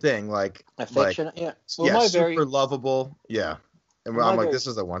same thing, like affectionate, super lovable, yeah. And I'm like, this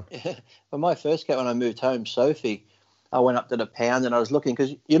is the one. Well, my first cat, when I moved home, Sophie, I went up to the pound and I was looking,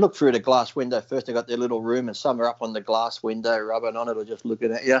 because you look through the glass window first. They got their little room, and some are up on the glass window, rubbing on it or just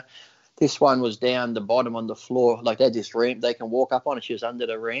looking at you. This one was down the bottom on the floor, like they had this ramp they can walk up on, and she was under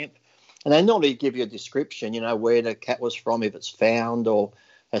the ramp. And they normally give you a description, where the cat was from, if it's found or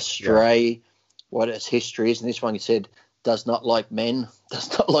a stray, what its history is. And this one, he said, does not like men,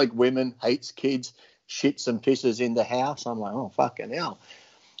 does not like women, hates kids, shits and pisses in the house. I'm like, oh, fucking hell.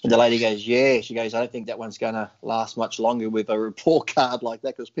 And the lady goes, yeah. She goes, I don't think that one's going to last much longer with a report card like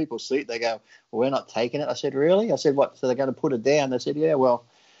that, because people see it, they go, well, we're not taking it. I said, really? I said, what, so they're going to put it down? They said, yeah, well,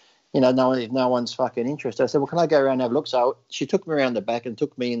 if no one's fucking interested. I said, well, can I go around and have a look? So she took me around the back and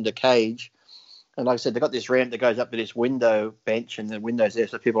took me in the cage. And like I said, they got this ramp that goes up to this window bench, and the window's there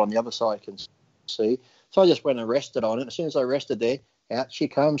so people on the other side can see. So I just went and rested on it. As soon as I rested there, out she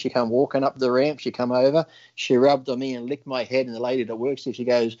come. She come walking up the ramp. She come over. She rubbed on me and licked my head. And the lady that works there, she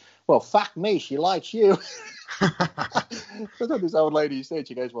goes, well, fuck me, she likes you. That's what this old lady said.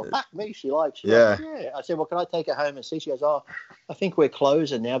 She goes, well, fuck me, she likes you. Yeah. I said, well, can I take her home and see? She goes, oh, I think we're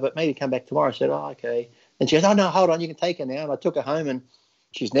closing now, but maybe come back tomorrow. I said, oh, okay. And she goes, oh, no, hold on, you can take her now. And I took her home, and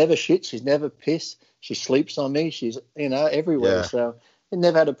she's never shit. She's never pissed. She sleeps on me. She's, everywhere. Yeah. So I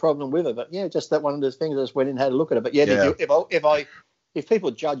never had a problem with her. But, just that one of those things, I just went in and had a look at it. But, if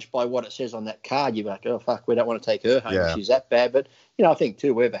people judge by what it says on that card, you're like, oh, fuck, we don't want to take her home. Yeah. She's that bad. But, I think,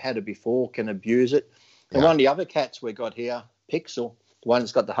 too, whoever had her before can abuse it. And one of the other cats we got here, Pixel, the one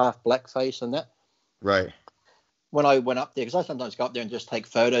that's got the half black face and that. Right. When I went up there, because I sometimes go up there and just take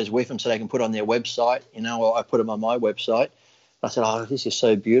photos with them so they can put on their website, or I put them on my website. I said, oh, this is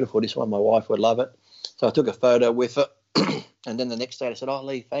so beautiful. This one, my wife would love it. So I took a photo with it. And then the next day I said, oh,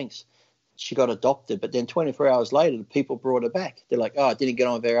 Lee, thanks. She got adopted. But then 24 hours later, the people brought her back. They're like, oh, I didn't get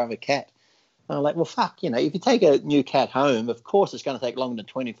on with our other cat. And I'm like, well, fuck, if you take a new cat home, of course it's going to take longer than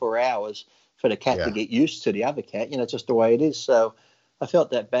 24 hours for the cat to get used to the other cat. It's just the way it is. So I felt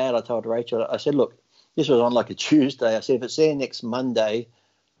that bad. I told Rachel, I said, look, this was on like a Tuesday. I said, if it's there next Monday,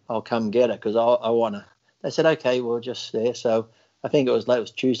 I'll come get her because I want her. They said, okay, well, just there. So I think it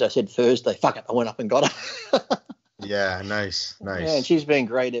was Tuesday. I said Thursday. Fuck it. I went up and got her. Yeah, nice. Yeah, and she's been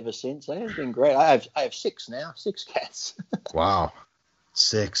great ever since. It's been great. I have 6 now, 6 cats. Wow.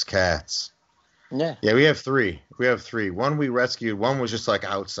 6 cats. Yeah. Yeah, we have 3. One we rescued. One was just like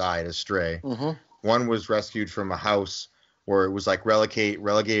outside, a stray. Mm-hmm. One was rescued from a house where it was like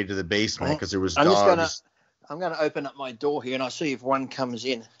relegated to the basement because there was dogs. I'm going to open up my door here and I'll see if one comes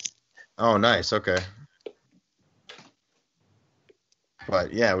in. Oh, nice. Okay.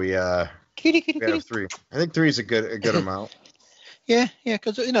 But yeah, we have 3. I think 3 is a good amount. Yeah,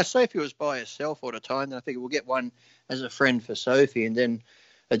 because Sophie was by herself all the time, and I figured we'll get one as a friend for Sophie, and then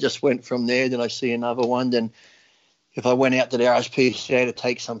I just went from there. Then I see another one. Then if I went out to the RSPCA to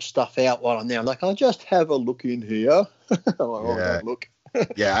take some stuff out while I'm there, I'm like, I'll just have a look in here. I'm like, don't look.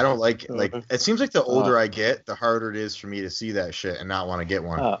 Yeah, I don't like it seems like the older I get, the harder it is for me to see that shit and not want to get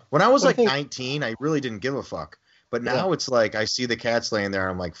one. When I was 19, I really didn't give a fuck. But now it's like I see the cats laying there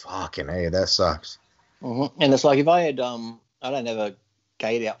and I'm like, fucking hey, that sucks. Mm-hmm. And it's like if I had I don't have a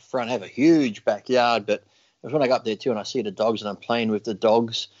gate out front, I have a huge backyard, but it's when I go up there too and I see the dogs and I'm playing with the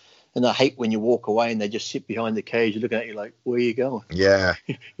dogs, and I hate when you walk away and they just sit behind the cage looking at you like, where are you going? Yeah.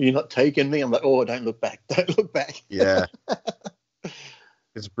 You're not taking me? I'm like, oh, don't look back. Don't look back. Yeah.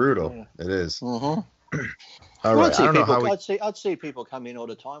 It's brutal. Yeah. It is. Mm-hmm. All right. I don't know how I'd see people come in all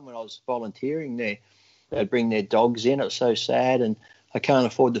the time when I was volunteering there. They'd bring their dogs in. It was so sad, and I can't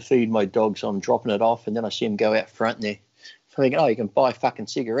afford to feed my dog, so I'm dropping it off, and then I see them go out front and they're thinking, oh, you can buy fucking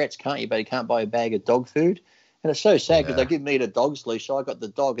cigarettes, can't you? But you can't buy a bag of dog food. And it's so sad because they give me the dog's leash, so I got the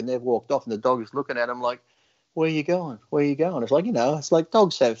dog, and they've walked off, and the dog is looking at them like, where are you going? Where are you going? It's like, it's like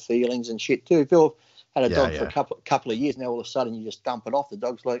dogs have feelings and shit too. If you've had a dog for a couple of years, now all of a sudden you just dump it off, the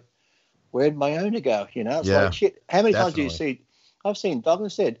dog's like, where'd my owner go? It's like, shit. How many times do you see? I've seen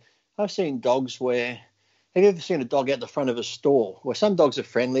dogs where, have you ever seen a dog out the front of a store where some dogs are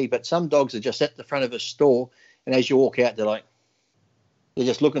friendly, but some dogs are just at the front of a store, and as you walk out, they're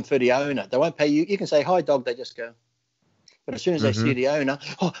just looking for the owner. They won't pay you. You can say, hi, dog. They just go. But as soon as they see the owner,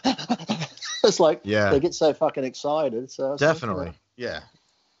 it's like they get so fucking excited. So definitely. Yeah.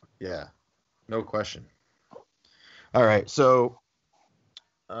 No question. All right. So,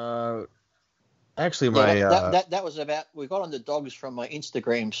 actually, that was about, we got on the dogs from my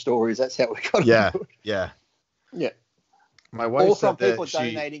Instagram stories. That's how we got on it. Yeah. My wife all from people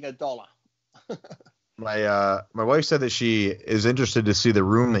donating $1. My wife said that she is interested to see the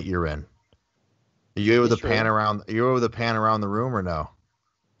room that you're in. Are you able to pan around? Are you able to pan around the room or no?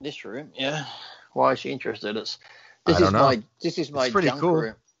 This room, yeah. Why is she interested? This is my junk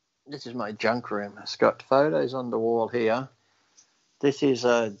room. This is my junk room. It's got photos on the wall here. This is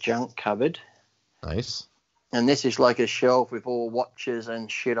a junk cupboard. Nice. And this is like a shelf with all watches and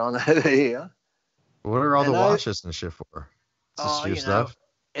shit on over here. What are all the watches and shit for? Is this your stuff?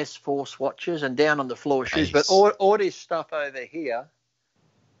 S-Force watches, and down on the floor shoes. But all this stuff over here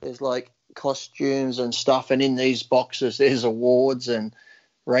is like costumes and stuff, and in these boxes there's awards and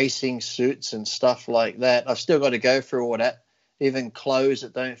racing suits and stuff like that. I've still got to go through all that. Even clothes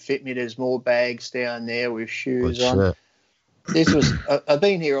that don't fit me, there's more bags down there with shoes on. Shit. I've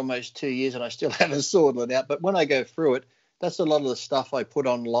been here almost 2 years and I still haven't sorted it out. But when I go through it, that's a lot of the stuff I put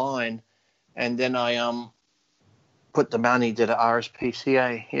online, and then I put the money to the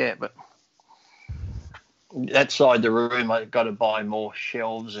RSPCA. Yeah, but that side of the room I've got to buy more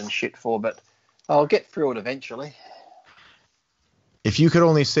shelves and shit for, but I'll get through it eventually. If you could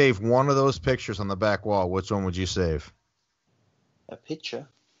only save one of those pictures on the back wall, which one would you save? A picture?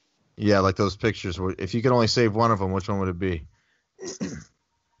 Yeah, like those pictures. If you could only save one of them, which one would it be?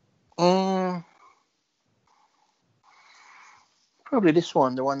 Probably this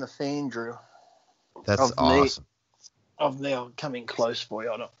one, the one the fan drew. That's awesome. I'm coming close for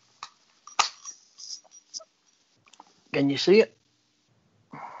you. Can you see it?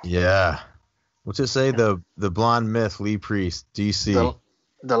 Yeah. What's it say? The blonde myth, Lee Priest, DC.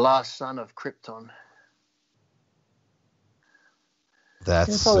 The last son of Krypton.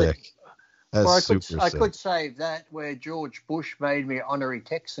 That's sick. That's super sick. I could save that where George Bush made me honorary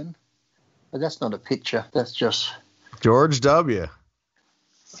Texan, but that's not a picture. That's just George W.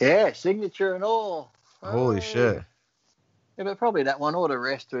 Yeah, signature and all. Holy shit. Yeah, but probably that one, or the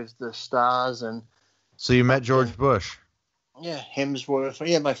rest with the stars and. So you met George Bush? Yeah, Hemsworth.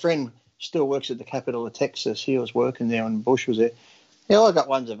 Yeah, my friend still works at the capital of Texas. He was working there when Bush was there. Yeah, I got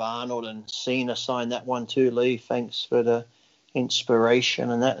ones of Arnold and Cena. Signed that one too, Lee. Thanks for the inspiration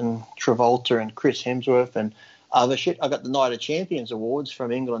and that, and Travolta and Chris Hemsworth and other shit. I got the Night of Champions awards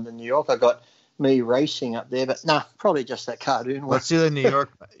from England and New York. I got me racing up there, but probably just that cartoon one. Let's see the New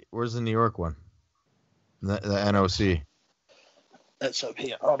York. Where's the New York one? The NOC. That's up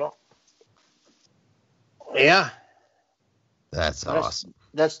here. Hold on. Yeah. That's awesome.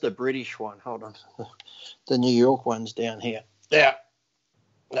 That's the British one. Hold on. The New York one's down here. Yeah.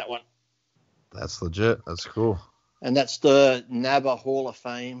 That one. That's legit. That's cool. And that's the NABBA Hall of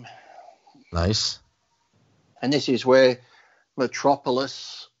Fame. Nice. And this is where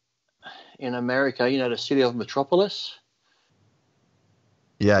Metropolis in America, the city of Metropolis.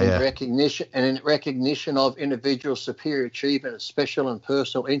 Yeah, in recognition of individual superior achievement of special and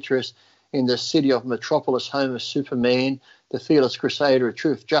personal interest in the city of Metropolis, home of Superman, the fearless crusader of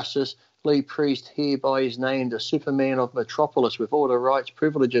truth, justice, Lee Priest hereby is named the Superman of Metropolis with all the rights,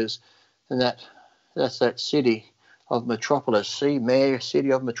 privileges, and that's that city of Metropolis. See, Mayor,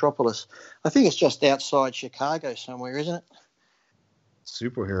 city of Metropolis. I think it's just outside Chicago somewhere, isn't it?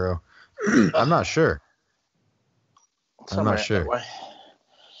 Superhero. I'm not sure. Somewhere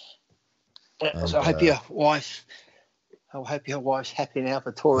Yeah, so I hope your wife's happy now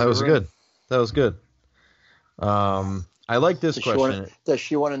for touring. That was good. That was good. I like this question. Does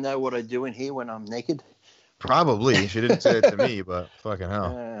she want to know what I do in here when I'm naked? Probably. She didn't say it to me, but fucking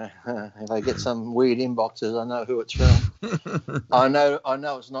hell. If I get some weird inboxes, I know who it's from. I know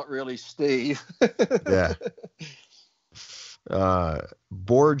it's not really Steve. Yeah.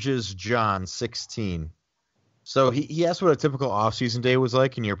 Borges John 16. So he asked what a typical off-season day was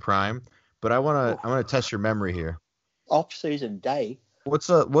like in your prime, but I want to test your memory here. Off-season day. What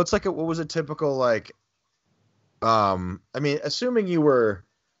was a typical like? I mean, assuming you were,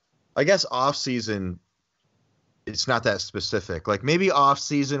 I guess off-season, it's not that specific. Like maybe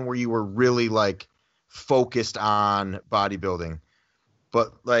off-season where you were really like focused on bodybuilding,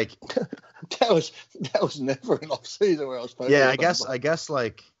 but like that was never an off-season where I was focused. Yeah, I guess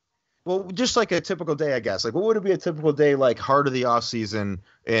like. Well, just like a typical day, I guess. Like, what would it be a typical day like heart of the off season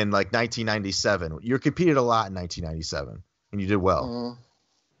in like 1997? You competed a lot in 1997, and you did well.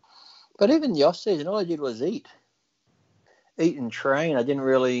 But even the off season, all I did was eat and train. I didn't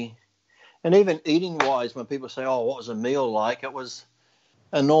really, and even eating wise, when people say, "Oh, what was a meal like?" It was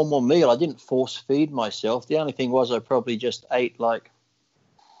a normal meal. I didn't force feed myself. The only thing was I probably just ate like,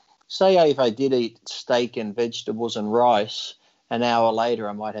 say, if I did eat steak and vegetables and rice. An hour later,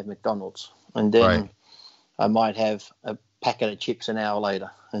 I might have McDonald's, and then I might have a packet of chips an hour later,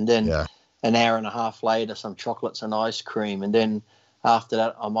 and then an hour and a half later, some chocolates and ice cream, and then after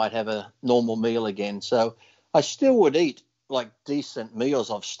that, I might have a normal meal again. So I still would eat like decent meals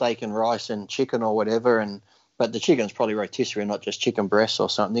of steak and rice and chicken or whatever, but the chicken's probably rotisserie, not just chicken breasts or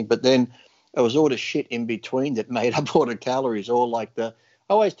something. But then it was all the shit in between that made up all the calories, all like I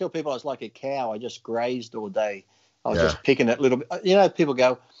always tell people I was like a cow. I just grazed all day. I was just picking it a little bit. You know, people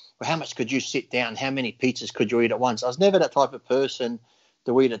go, well, how much could you sit down? How many pizzas could you eat at once? I was never that type of person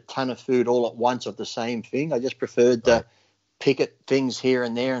to eat a ton of food all at once of the same thing. I just preferred to pick at things here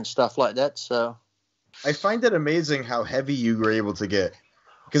and there and stuff like that. So I find it amazing how heavy you were able to get,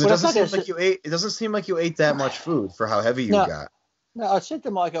 because it doesn't seem like you ate that much food for how heavy you got. No, I said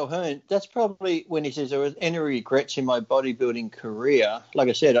to Michael Hearn, that's probably when he says there was any regrets in my bodybuilding career. Like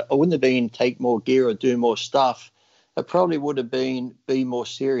I said, I wouldn't have been take more gear or do more stuff. It probably would have been be more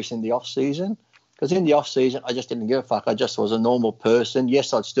serious in the off season, because in the off season I just didn't give a fuck. I just was a normal person.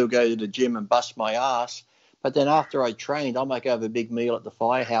 Yes, I'd still go to the gym and bust my ass, but then after I trained, I might go have a big meal at the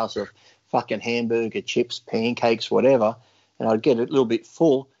firehouse of fucking hamburger, chips, pancakes, whatever, and I'd get a little bit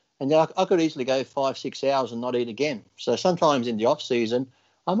full, and then I could easily go 5-6 hours and not eat again. So sometimes in the off season,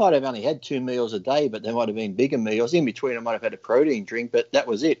 I might have only had 2 meals a day, but there might have been bigger meals in between. I might have had a protein drink, but that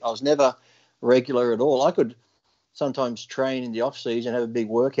was it. I was never regular at all. I could sometimes train in the off season, have a big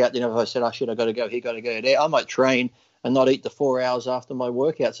workout. Then if I said, "Oh shit, I got to go here, got to go there," I might train and not eat the 4 hours after my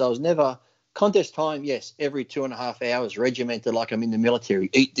workout. So I was never contest time. Yes, every 2.5 hours, regimented like I'm in the military.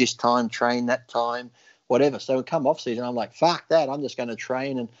 Eat this time, train that time, whatever. So come off season, I'm like, fuck that. I'm just going to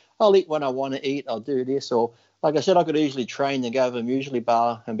train and I'll eat when I want to eat. I'll do this, or like I said, I could easily train and go to a muesli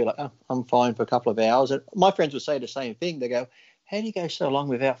bar and be like, "Oh, I'm fine for a couple of hours." And my friends would say the same thing. They go, "How do you go so long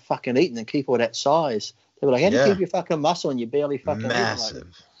without fucking eating and keep all that size?" They were like, "How do you keep your fucking muscle and you barely fucking massive?"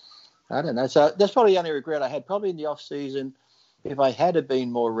 Like, I don't know. So that's probably the only regret I had. Probably in the off season, if I had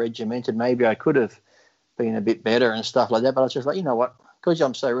been more regimented, maybe I could have been a bit better and stuff like that. But I was just like, you know what? Because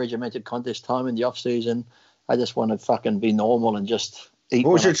I'm so regimented, contest time in the off season, I just want to fucking be normal and just eat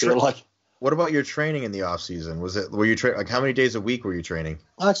what I feel like. What about your training in the off season? Were you like how many days a week were you training?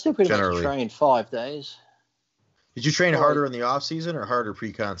 I still pretty much trained 5 days. Did you train harder in the off season or harder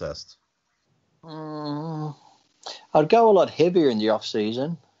pre-contest? I'd go a lot heavier in the off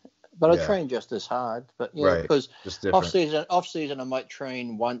season, but I train just as hard. But because off season I might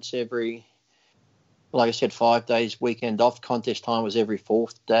train once every, like I said, 5 days. Weekend off. Contest time was every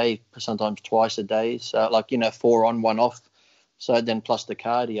 4th day, sometimes twice a day. So 4 on, 1 off. So then plus the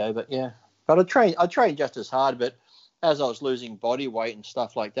cardio. But but I train just as hard. But as I was losing body weight and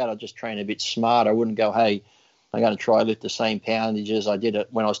stuff like that, I just train a bit smarter. I wouldn't go, hey, I'm going to try to lift the same poundage as I did it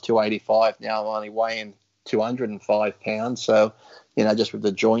when I was 285. Now I'm only weighing 205 pounds. So, just with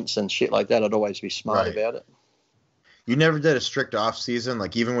the joints and shit like that, I'd always be smart about it. You never did a strict off season,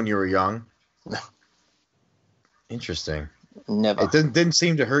 like even when you were young? No. Interesting. Never. It didn't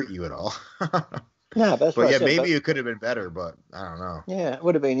seem to hurt you at all. No, that's but maybe it could have been better, but I don't know. Yeah, it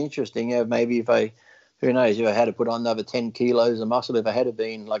would have been interesting. Yeah, maybe who knows, if I had to put on another 10 kilos of muscle, if I had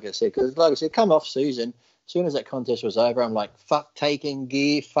been, like I said, because like I said, come off season, as soon as that contest was over, I'm like, fuck taking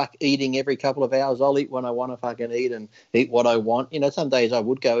gear, fuck eating every couple of hours. I'll eat when I want to fucking eat and eat what I want. Some days I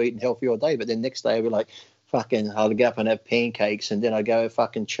would go eating healthy all day, but then next day I'd be like, fucking, I'll go up and have pancakes, and then I go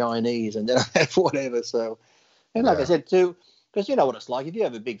fucking Chinese, and then I have whatever. So, and like I said too, because you know what it's like, if you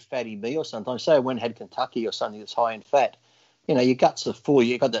have a big fatty meal sometimes, say I went and had Kentucky or something that's high in fat, your guts are full.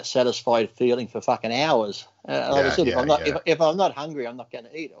 You got that satisfied feeling for fucking hours. Like I said, if I'm not hungry, I'm not going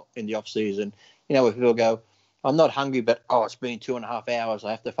to eat in the off season. If people go, I'm not hungry, but it's been 2.5 hours.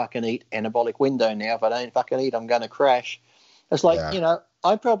 I have to fucking eat. Anabolic window now. If I don't fucking eat, I'm going to crash. It's like,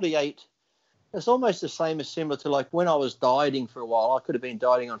 I probably ate, it's almost the same as similar to like when I was dieting for a while. I could have been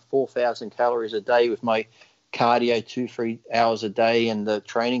dieting on 4,000 calories a day with my cardio 2-3 hours a day and the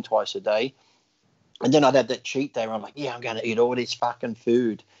training twice a day. And then I'd have that cheat day where I'm like, yeah, I'm going to eat all this fucking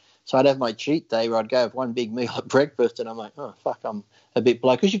food. So I'd have my cheat day where I'd go have one big meal at breakfast, and I'm like, oh, fuck, I'm a bit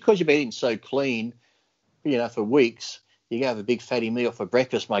bloated. Because you've been eating so clean, for weeks, you go have a big fatty meal for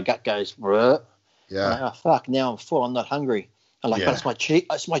breakfast, my gut goes, bruh. Yeah. I'm like, oh, fuck, now I'm full, I'm not hungry. I'm like, but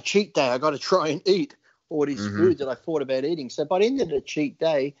it's my cheat day. I got to try and eat all these foods that I thought about eating. So by the end of the cheat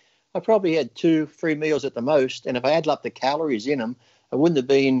day, I probably had 2-3 meals at the most. And if I add up the calories in them, it would have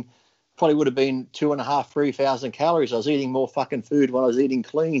been 2,500-3,000 calories. I was eating more fucking food when I was eating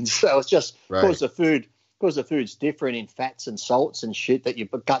clean. So it's just because the food's different in fats and salts and shit that your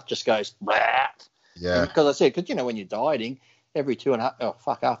gut just goes, blah. Yeah. Because I said, because when you're dieting, every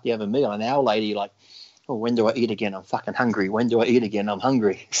 2.5, after you have a meal, an hour later, you're like, oh, when do I eat again? I'm fucking hungry. When do I eat again? I'm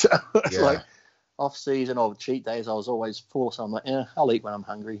hungry. So it's like off season or cheat days, I was always full. So I'm like, I'll eat when I'm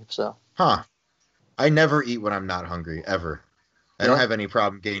hungry. So. Huh. I never eat when I'm not hungry, ever. I don't have any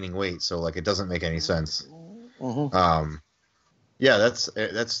problem gaining weight, so like it doesn't make any sense. Mm-hmm. Yeah,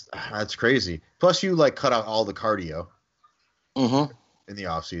 that's crazy. Plus, you like cut out all the cardio in the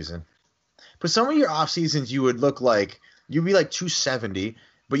off season. But some of your off seasons, you would look like you'd be like 270,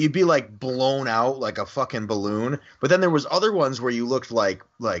 but you'd be like blown out like a fucking balloon. But then there was other ones where you looked like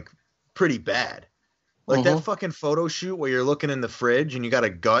pretty bad, like that fucking photo shoot where you're looking in the fridge and you got a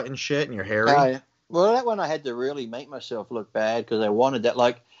gut and shit and you're hairy. Well, that one I had to really make myself look bad because I wanted that.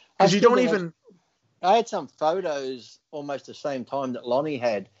 Like, because you don't even. I had some photos almost the same time that Lonnie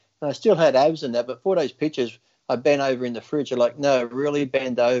had, and I still had abs in that. But for those pictures, I bent over in the fridge. They're like, no, really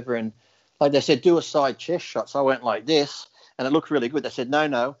bend over, and like they said, do a side chest shot. So I went like this, and it looked really good. They said,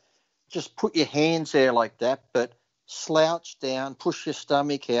 no, just put your hands there like that, but slouch down, push your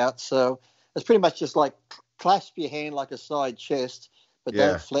stomach out. So it's pretty much just like clasp your hand like a side chest. But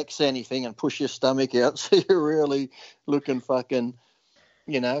don't flex anything and push your stomach out so you're really looking fucking,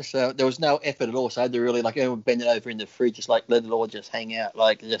 So there was no effort at all. So I had to really bend it over in the fridge, just like let it all just hang out,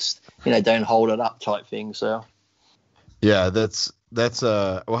 like just don't hold it up type thing. So yeah, that's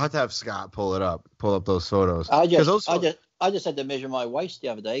we'll have to have Scott pull up those photos. I just had to measure my waist the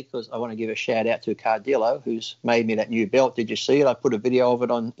other day because I want to give a shout out to Cardillo who's made me that new belt. Did you see it? I put a video of it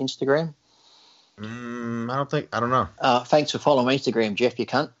on Instagram. I don't know. Thanks for following my Instagram, Geoff, you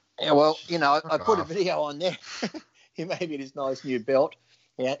cunt. Yeah, well, I put a video on there. He made me this nice new belt.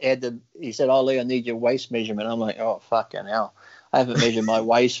 He said, oh, Lee, I need your waist measurement. I'm like, oh, fucking hell. I haven't measured my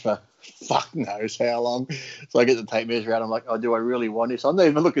waist for fuck knows how long. So I get the tape measure out. I'm like, oh, do I really want this? I'm not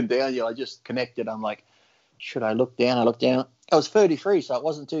even looking down yet. I just connected. I'm like, should I look down? I looked down. I was 33, so it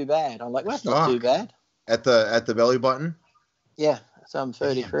wasn't too bad. I'm like, well, that's not too bad. At the belly button? Yeah, so I'm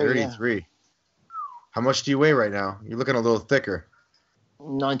 33. 33. Yeah. How much do you weigh right now? You're looking a little thicker.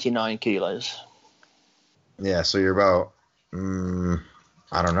 99 kilos. Yeah, so you're about,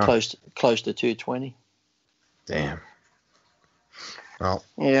 I don't know. Close to 220. Damn. Well.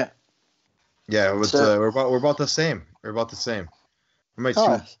 Yeah. Yeah, we're about the same. We're about the same. I'm at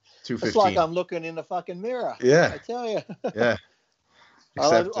 215. It's like I'm looking in the fucking mirror. Yeah. I tell you. Yeah.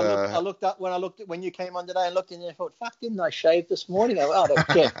 Except, I looked up when you came on today and looked in there. I thought, fuck, didn't I shave this morning? I went, oh,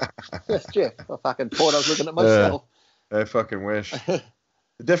 that's Geoff. That's Geoff. I fucking thought I was looking at myself. I fucking wish. The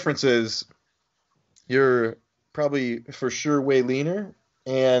difference is you're probably for sure way leaner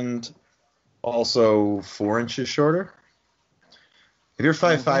and also 4 inches shorter. If you're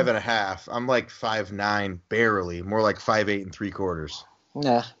 5'5.5", I'm like 5'9", barely, more like 5'8 3/4.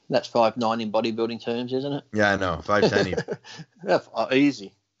 Nah, that's 5'9" in bodybuilding terms, isn't it? Yeah, I know. 5'10" even. That's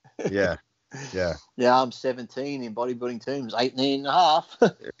easy. Yeah. Yeah, I'm 17 in bodybuilding terms,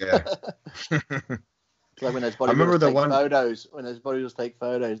 18.5. Yeah. It's like when those bodybuilders take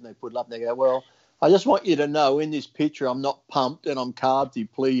photos and they put it up and they go, well, I just want you to know in this picture I'm not pumped and I'm carb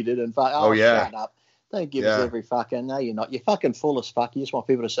depleted and shut up. Don't give us every fucking, no, you're not. You're fucking full as fuck. You just want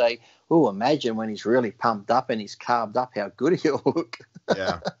people to say, oh, imagine when he's really pumped up and he's carved up, how good he'll look.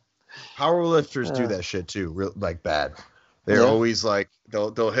 Yeah. Power lifters do that shit too, like bad. They're always like,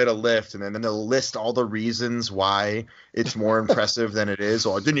 they'll hit a lift and then they'll list all the reasons why it's more impressive than it is.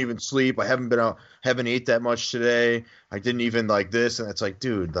 Oh, I didn't even sleep. I haven't ate that much today. I didn't even like this. And it's like,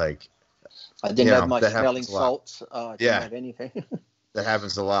 dude, like. I didn't have my smelling salts. I didn't have anything. That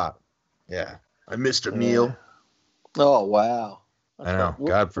happens a lot. Yeah. I missed a meal. Oh, wow. I know.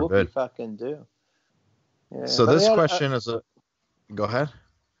 God forbid. What we fucking do. Yeah. So this question is a... Go ahead.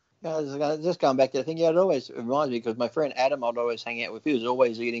 Just going back to the thing. Yeah, it always reminds me because my friend Adam I'd always hang out with. He was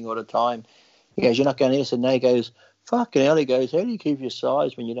always eating all the time. He goes, you're not going to eat? I said, no. He goes, fucking hell. He goes, how do you keep your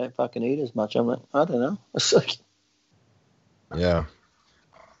size when you don't fucking eat as much? I'm like, I don't know. Yeah.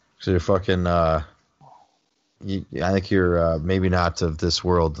 So you're fucking, I think you're maybe not of this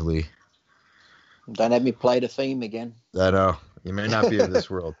world, Lee. Don't have me play the theme again. I know. You may not be of this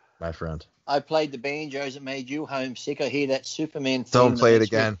world, my friend. I played the banjos that made you homesick. I hear that Superman theme. Don't play it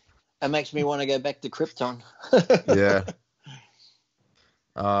again. That makes me want to go back to Krypton. Yeah.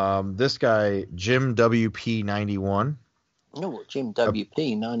 This guy, Jim WP91. Oh, Jim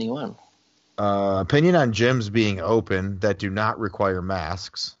WP91. Opinion on gyms being open that do not require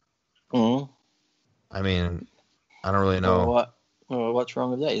masks. Mm-hmm. I mean, I don't really know. Well, what's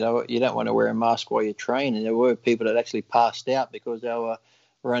wrong with that? You don't want to wear a mask while you're training. There were people that actually passed out because they were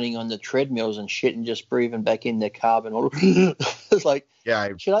running on the treadmills and shit and just breathing back in their carbon. It's like, yeah.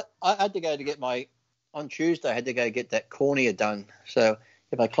 I had to go to get on Tuesday, I had to go get that cornea done. So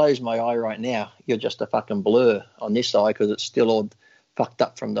if I close my eye right now, you're just a fucking blur on this eye because it's still all fucked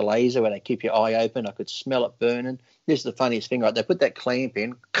up from the laser where they keep your eye open. I could smell it burning. This is the funniest thing, right? They put that clamp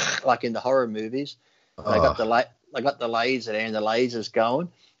in, like in the horror movies. They got the laser there and the laser's going.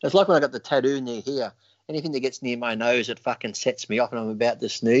 It's like when I got the tattoo near here. Anything that gets near my nose, it fucking sets me off and I'm about to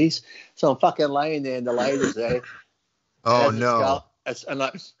sneeze. So I'm fucking laying there and the laser's there. Oh, no. And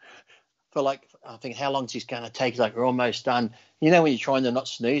like, I think, how long is this going to take? It's like, we're almost done. You know when you're trying to not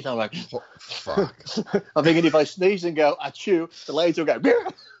sneeze? I'm like, oh, fuck. I'm thinking if I sneeze and go, achoo, the laser will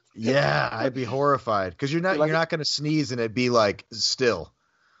go. Yeah, I'd be horrified because you're not going to sneeze and it'd be like still.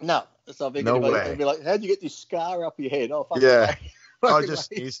 No. So I'm thinking it'd be like, how'd you get this scar up your head? Oh, fuck. Yeah. I just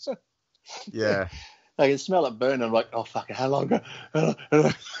sneezed. Yeah. I can smell it burning. I'm like, oh, fuck, how long?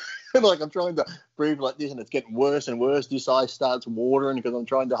 Like I'm trying to breathe like this and it's getting worse and worse. This eye starts watering because I'm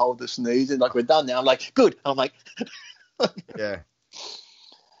trying to hold the sneeze. And like, we're done now. I'm like, good. I'm like, yeah.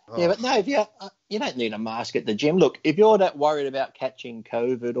 Oh. Yeah, but no, if you don't need a mask at the gym. Look, if you're that worried about catching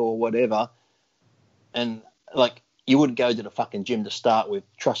COVID or whatever, and like you wouldn't go to the fucking gym to start with,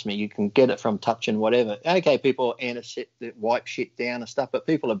 trust me, you can get it from touching whatever. Okay, people wipe shit down and stuff, but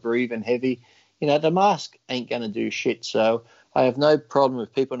people are breathing heavy. You know, the mask ain't going to do shit. So I have no problem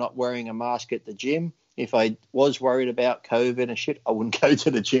with people not wearing a mask at the gym. If I was worried about COVID and shit, I wouldn't go to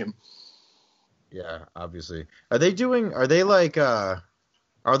the gym. Yeah, obviously. Are the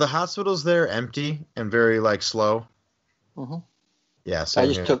hospitals there empty and very like slow? Mm-hmm. Yeah.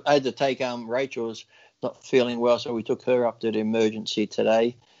 I had to take Rachel's not feeling well, so we took her up to the emergency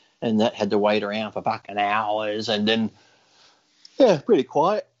today, and that had to wait around for fucking hours, and then pretty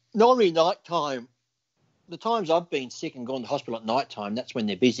quiet. Normally nighttime, the times I've been sick and gone to hospital at nighttime, that's when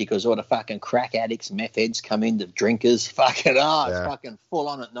they're busy because all the fucking crack addicts, meth heads come in, the drinkers, it's fucking full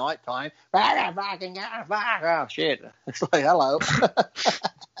on at nighttime. Oh shit! It's like hello.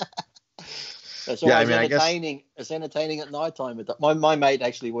 It's always entertaining. It's entertaining at nighttime. My mate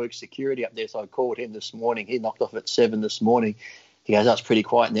actually works security up there, so I called him this morning. He knocked off at 7 this morning. He goes, "That's pretty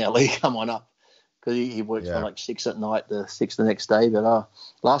quiet now, Lee. Come on up." Because he works from like 6 at night to 6 the next day. But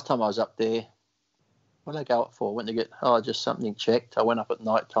last time I was up there, what did I go up for? I went to get just something checked. I went up at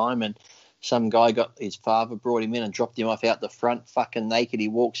night time and some guy his father brought him in and dropped him off out the front, fucking naked. He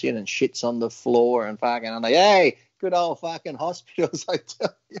walks in and shits on the floor and fucking, I'm like, hey, good old fucking hospitals, I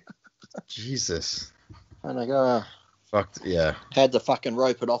tell you. Jesus. And I go, fucked, yeah. Had to fucking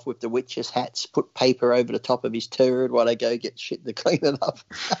rope it off with the witches' hats, put paper over the top of his turd while they go get shit to clean it up.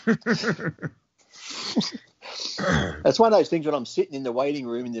 That's one of those things when I'm sitting in the waiting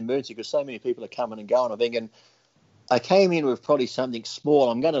room in the emergency because so many people are coming and going. I'm thinking, I came in with probably something small.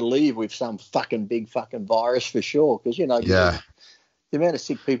 I'm going to leave with some fucking big fucking virus for sure. Because, the amount of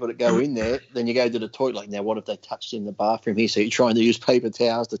sick people that go in there, then you go to the toilet, like, now what if they touched in the bathroom here? So you're trying to use paper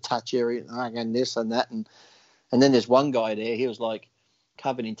towels to touch area and this and that. And then there's one guy there, he was like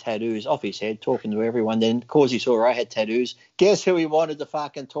covered in tattoos off his head, talking to everyone. Then, of course, he saw I had tattoos. Guess who he wanted to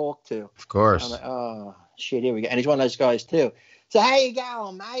fucking talk to? Of course. I'm like, oh, shit, here we go. And he's one of those guys too. So how you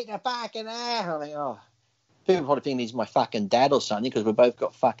going, mate? I'm like, oh. People probably think he's my fucking dad or something because we both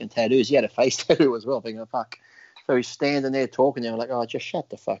got fucking tattoos. He had a face tattoo as well. Thinking, fuck. So he's standing there talking to him like, oh, just shut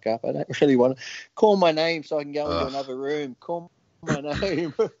the fuck up. I don't really want to call my name so I can go into another room. Call my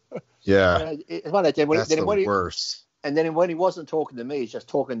name. Yeah. It's one of them. That's the worst. And then when he wasn't talking to me, he's just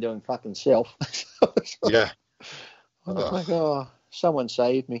talking to him fucking self. Yeah. I was like, oh, someone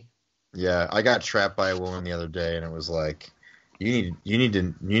saved me. Yeah, I got trapped by a woman the other day, and it was like, you need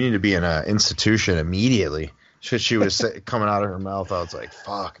to be in an institution immediately. She was coming out of her mouth. I was like,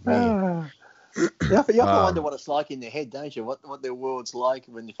 fuck me. You have to wonder what it's like in their head, don't you? What their world's like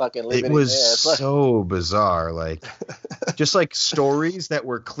when you fucking live it in was there. so bizarre. Like, just like stories that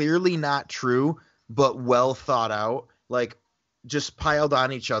were clearly not true, but well thought out, like just piled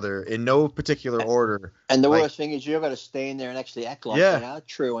on each other in no particular order. And the like, worst thing is you've got to stand there and actually act like Yeah. they are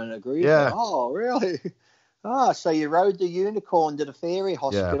true and agree. Yeah. Oh, really? Oh, so you rode the unicorn to the fairy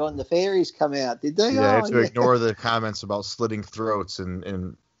hospital and the fairies come out, did they? Yeah, oh, you have to ignore the comments about slitting throats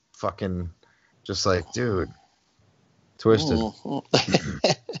and fucking just like, dude, twisted.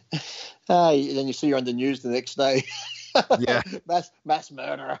 Then you see her on the news the next day. Yeah. mass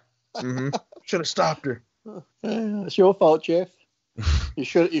murderer. Should have stopped her. It's your fault, Geoff. You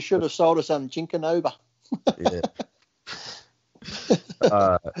should have sold us some Ginkanoba.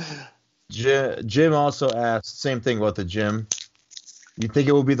 Jim also asked, same thing about the gym. You think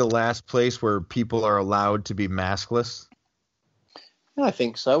it will be the last place where people are allowed to be maskless? I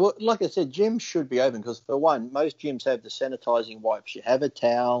think so. Well, like I said, gyms should be open because, for one, most gyms have the sanitizing wipes. You have a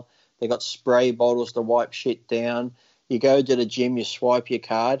towel. They got spray bottles to wipe shit down. You go to the gym, you swipe your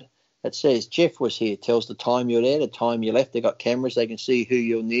card. It says Geoff was here. It tells the time you're there, the time you left. They got cameras. They can see who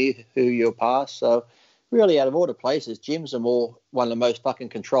you're near, who you're past. So, really, out of all the places, gyms are more one of the most fucking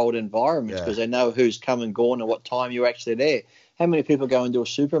controlled environments because they know who's come and gone and what time you're actually there. How many people go into a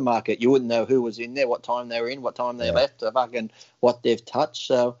supermarket? You wouldn't know who was in there, what time they were in, what time they left, fucking what they've touched.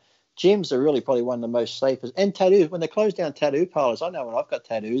 So gyms are really probably one of the most safest. And tattoos, when they close down tattoo parlors, I know when I've got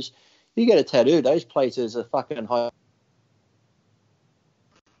tattoos, you get a tattoo, those places are fucking high.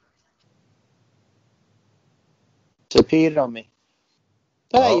 It's appeared on me.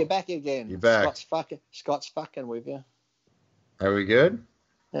 Hey, you're back again. You're back. Scott's fucking with you. Are we good?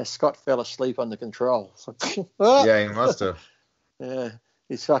 Yeah, Scott fell asleep on the controls. Yeah, he must have. Yeah,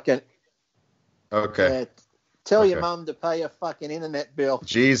 he's fucking. Okay. Yeah, tell your mum to pay your fucking internet bill.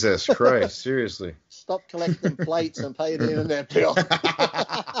 Jesus Christ, seriously. Stop collecting plates and pay the internet bill.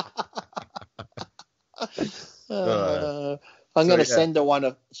 I'm going to send her one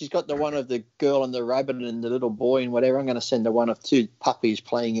of. She's got the one of the girl and the rabbit and the little boy and whatever. I'm going to send her one of two puppies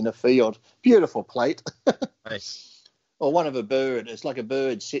playing in a field. Beautiful plate. Nice. Or one of a bird. It's like a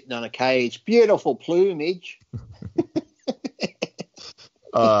bird sitting on a cage. Beautiful plumage.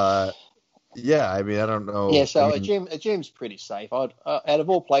 Yeah, I mean, I don't know. Yeah, so I mean, a gym's pretty safe. Out of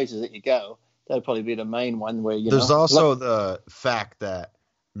all places that you go, that'd probably be the main one where there's also the fact that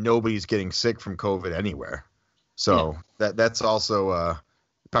nobody's getting sick from COVID anywhere, so that's also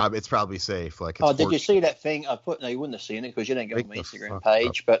it's probably safe. Like, did you see that thing I put? No, you wouldn't have seen it because you don't go on my Instagram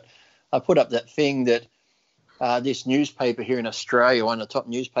page, but I put up that thing that this newspaper here in Australia, one of the top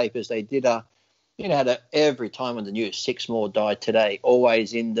newspapers, they did every time on the news, 6 more died today,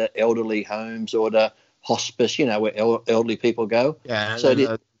 always in the elderly homes or the hospice, where elderly people go. Yeah, so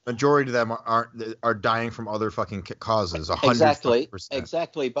the majority of them are dying from other fucking causes. 100%.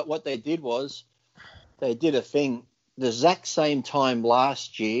 Exactly. But what they did was they did a thing the exact same time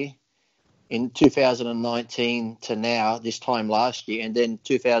last year, in 2019 to now, this time last year, and then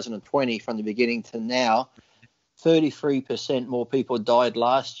 2020 from the beginning to now, 33% more people died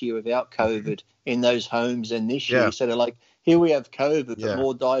last year without COVID in those homes than this year. So they're like, here we have COVID, but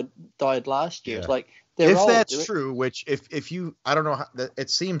more died last year. It's like, if that's true, which if you, I don't know, it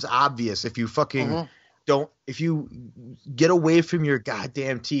seems obvious if you fucking if you get away from your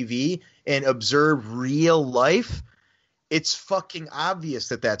goddamn TV and observe real life, it's fucking obvious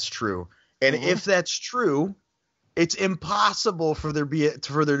that that's true. And if that's true, it's impossible for there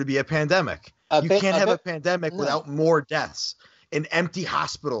to be a pandemic. You can't have a pandemic without more deaths and empty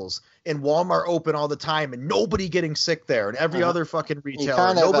hospitals and Walmart open all the time and nobody getting sick there and every other fucking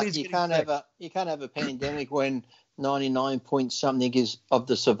retailer. You can't have a pandemic when 99 point something is of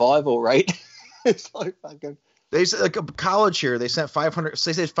the survival rate. It's like fucking. They said, like, a college here, they sent 500.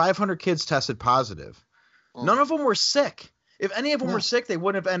 They said 500 kids tested positive. None of them were sick. If any of them were sick, they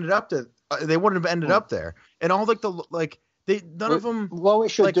wouldn't have ended up there. And all none of them. What we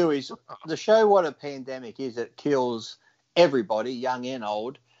should do is to show what a pandemic is. It kills everybody, young and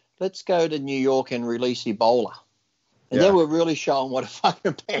old. Let's go to New York and release Ebola, and then we're really showing what a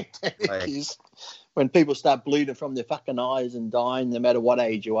fucking pandemic is. When people start bleeding from their fucking eyes and dying, no matter what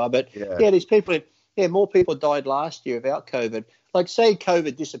age you are. But these people. More people died last year without COVID. Like, say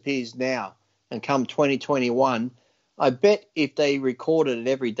COVID disappears now and come 2021, I bet if they recorded it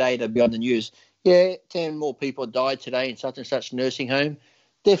every day, they'd be on the news. 10 more people died today in such and such nursing home.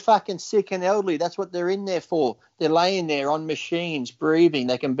 They're fucking sick and elderly. That's what they're in there for. They're laying there on machines, breathing.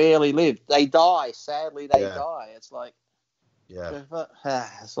 They can barely live. They die. Sadly, they die. It's like,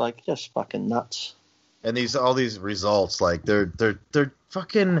 it's like just fucking nuts. And all these results, like they're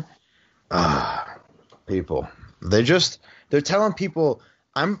fucking People. They're telling people.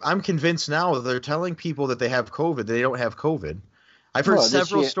 I'm convinced now that they're telling people that they have COVID. They don't have COVID. I've heard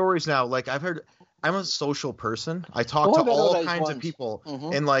several stories now. Like I'm a social person. I talk to all kinds of people,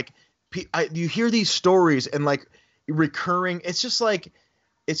 and like you hear these stories and like recurring. It's just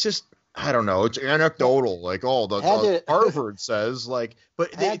I don't know. It's anecdotal. Like Harvard says like.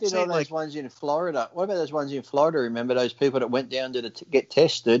 But how did all those ones in Florida? What about those ones in Florida? Remember those people that went down to get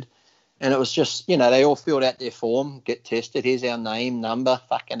tested? And it was just, they all filled out their form, get tested. Here's our name, number,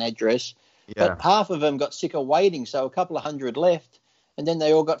 fucking address. Yeah. But half of them got sick of waiting, so a couple of hundred left. And then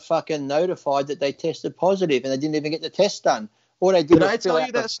they all got fucking notified that they tested positive, and they didn't even get the test done. All they did was I tell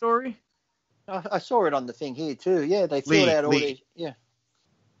you that story? I saw it on the thing here too. Yeah, they filled out all these. Yeah.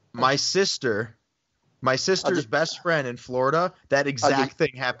 My sister's best friend in Florida, that exact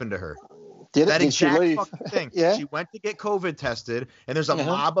thing happened to her. That exact fucking thing. Yeah. She went to get COVID tested, and there's a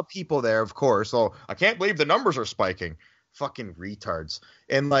mob of people there, of course. So I can't believe the numbers are spiking. Fucking retards.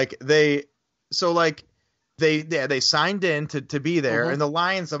 And like they signed in to be there, and the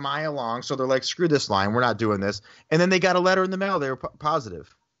line's a mile long. So they're like, screw this line, we're not doing this. And then they got a letter in the mail. They were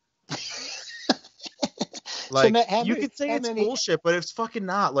positive. Like so you could say it's bullshit, but it's fucking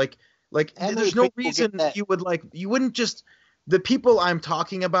not. Like there's no reason you wouldn't just. The people I'm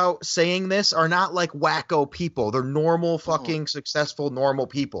talking about saying this are not like wacko people. They're normal fucking successful normal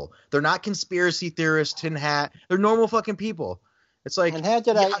people. They're not conspiracy theorists, tin hat. They're normal fucking people. It's like, and how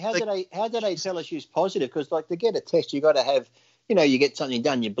did they tell us she's positive? Because like to get a test, you got to have, you get something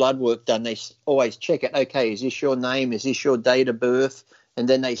done, your blood work done. They always check it. Okay, is this your name? Is this your date of birth? And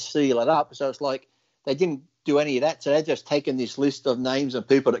then they seal it up. So it's like they didn't do any of that. So they're just taking this list of names of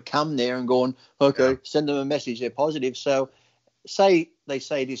people that come there and going, okay, send them a message. They're positive. So say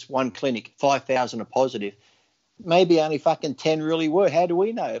this one clinic, 5,000 are positive. Maybe only fucking 10 really were. How do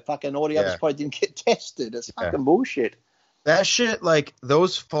we know? Fucking all the others probably didn't get tested. It's fucking bullshit. That shit, like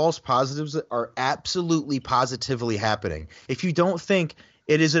those false positives are absolutely positively happening. If you don't think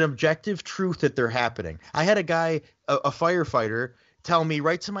it is an objective truth that they're happening. I had a guy, a firefighter, tell me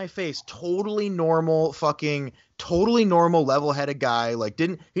right to my face, totally normal, level-headed guy. Like he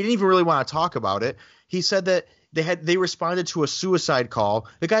didn't even really want to talk about it. He said that they responded to a suicide call.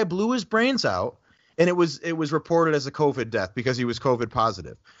 The guy blew his brains out, and it was reported as a COVID death because he was COVID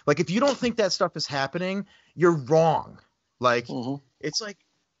positive. Like, if you don't think that stuff is happening, you're wrong. Like, it's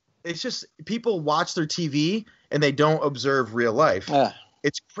just people watch their TV and they don't observe real life.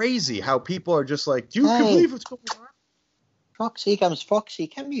 It's crazy how people are just like, you can believe what's going on? Foxy, comes Foxy.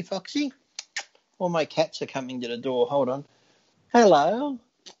 Come here, Foxy. All my cats are coming to the door. Hold on. Hello.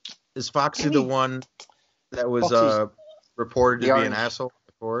 Is Foxy the one that was reported to be an asshole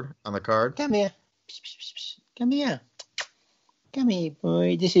on the card? Come here. Come here. Come here,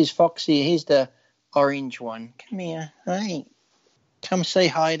 boy. This is Foxy. Here's the orange one. Come here. Hey. Come say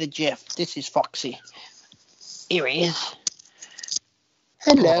hi to Geoff. This is Foxy. Here he is.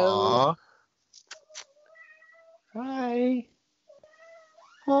 Hello. Aww. Hi.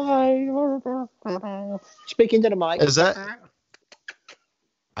 Hi. Speaking to the mic. Is that?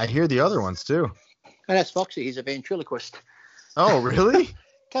 I hear the other ones too. Oh, that's Foxy. He's a ventriloquist. Oh, really?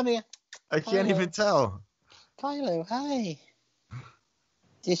 Come here. I can't even tell. Kylo, hi.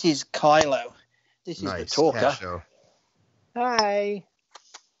 This is Kylo. This is the talker. Cat show. Hi.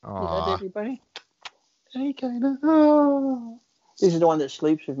 Aww. Is that everybody? Hey, Kylo. Oh. This is the one that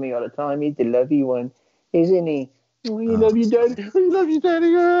sleeps with me all the time. He's the lovey one, isn't he? Oh, you love your daddy. You love your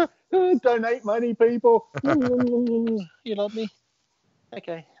daddy. Donate money, people. You love me?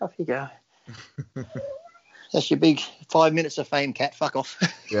 Okay, off you go. That's your big 5 minutes of fame, cat. Fuck off.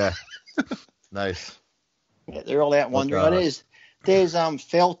 Yeah. Nice. Yeah, they're all out wandering. There's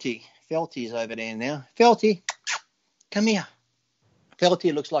Felty. Felty's over there now. Felty, come here.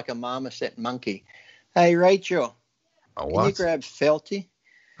 Felty looks like a marmoset monkey. Hey, Rachel. Can you grab Felty?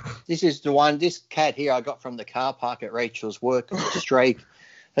 This is the one. This cat here I got from the car park at Rachel's work.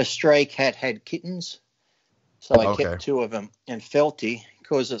 A stray cat had kittens, so I kept two of them. And Felty,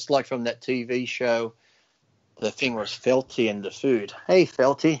 because it's like from that TV show, the thing was Felty and the food. Hey,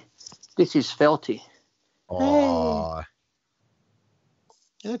 Felty. This is Felty. Aww.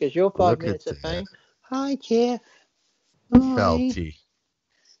 Hey. Look, it's your 5 minutes of fame. Hi, Geoff. Felty.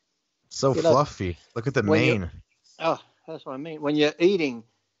 So fluffy. Look at the mane. That's what I mean. When you're eating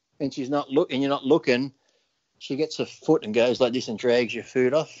and she's not looking, you're not looking, she gets a foot and goes like this and drags your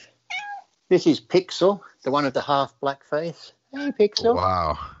food off. This is Pixel, the one with the half black face. Hey, Pixel.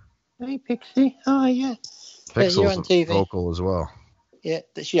 Wow. Hey, Pixie. Oh, yeah. Pixel's you're on TV. Vocal as well. Yeah,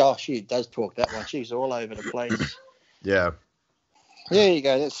 she does talk, that one. She's all over the place. Yeah. There you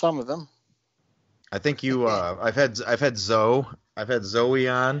go. That's some of them. I think you. I've had Zoe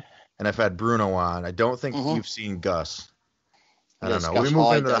on, and I've had Bruno on. I don't think you've seen Gus. I don't know. When we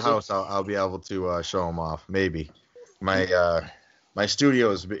move into the house, I'll be able to show him off. Maybe my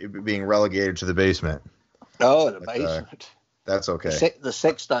studio is being relegated to the basement. Oh, the basement. That's okay. The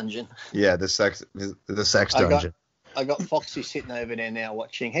sex dungeon. Yeah, the sex dungeon. I got Foxy sitting over there now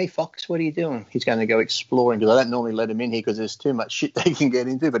watching. Hey, Fox, what are you doing? He's going to go exploring because I don't normally let him in here because there's too much shit they can get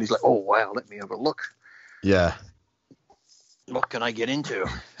into. But he's like, oh, wow, let me have a look. Yeah. What can I get into?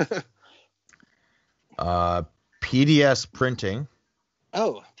 PDS printing.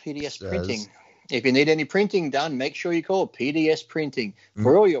 Oh, PDS printing. If you need any printing done, make sure you call PDS Printing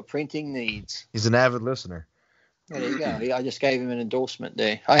for all your printing needs. He's an avid listener. Yeah, there you go. I just gave him an endorsement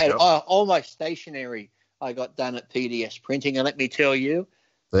there. I had all my stationery I got done at PDS Printing, and let me tell you,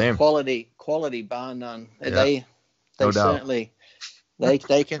 Same. quality bar none. Yeah. They No certainly they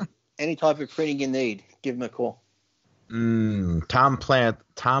can any type of printing you need, give them a call. Tom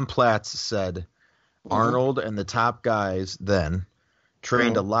Platz said Arnold and the top guys then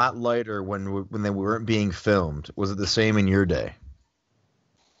trained a lot lighter when they weren't being filmed. Was it the same in your day?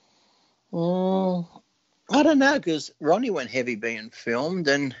 I don't know, because Ronnie went heavy being filmed,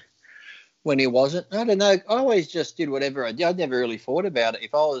 and when he wasn't, I don't know. I always just did whatever I did. I never really thought about it.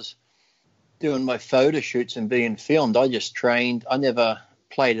 If I was doing my photo shoots and being filmed, I just trained. I never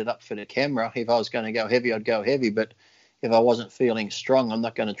played it up for the camera. If I was going to go heavy, I'd go heavy. But if I wasn't feeling strong, I'm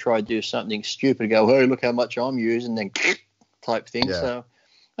not going to try to do something stupid, go, hey, look how much I'm using, then type thing. Yeah. So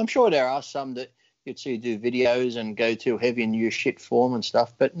I'm sure there are some that you'd see do videos and go too heavy and use shit form and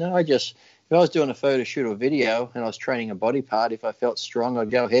stuff. But no, if I was doing a photo shoot or video and I was training a body part, if I felt strong,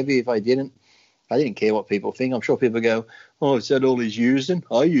 I'd go heavy. If I didn't care what people think. I'm sure people go, oh, is that all he's using?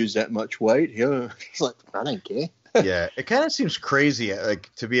 I use that much weight. Yeah. It's like, I don't care. Yeah, it kind of seems crazy,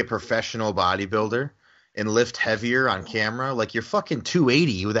 like, to be a professional bodybuilder and lift heavier on camera. Like, you're fucking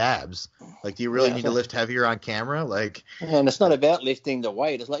 280 with abs. Like, do you really need to lift heavier on camera? Like, and it's not about lifting the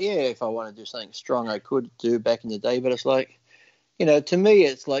weight. It's like, yeah, if I want to do something strong, I could do back in the day. But it's like, to me,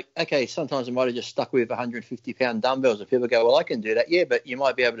 it's like, okay, sometimes I might have just stuck with 150-pound dumbbells. And people go, well, I can do that. Yeah, but you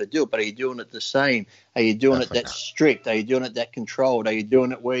might be able to do it. But are you doing it the same? Are you doing it that strict? Are you doing it that controlled? Are you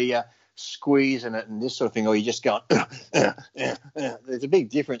doing it where you're squeezing it and this sort of thing? Or are you just going, There's a big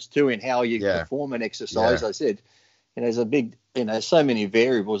difference, too, in how you perform an exercise. I said, there's a big, so many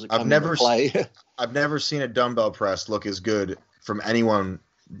variables that come into play. I've never seen a dumbbell press look as good from anyone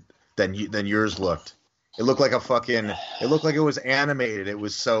than yours looked. It looked like it looked like it was animated. It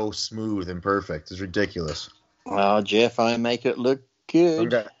was so smooth and perfect. It's ridiculous. Well, Geoff, I make it look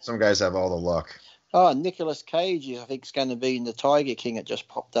good. Some guys have all the luck. Oh, Nicolas Cage, I think, is going to be in the Tiger King. It just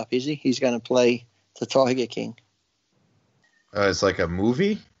popped up, is he? He's going to play the Tiger King. It's like a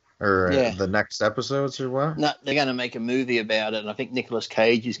movie? Or the next episodes or what? No, they're going to make a movie about it, and I think Nicolas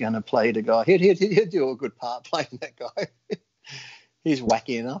Cage is going to play the guy. He'll do a good part playing that guy. He's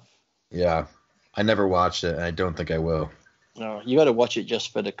wacky enough. Yeah. I never watched it, and I don't think I will. No, you got to watch it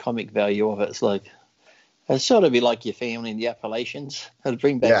just for the comic value of it. It's like, it's sort of be like your family in the Appalachians. It'll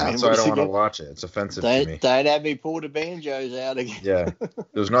bring back memories. So I don't want to watch it. It's offensive to me. Don't have me pull the banjos out again. Yeah,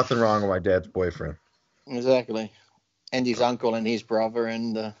 there's nothing wrong with my dad's boyfriend. Exactly, and his uncle and his brother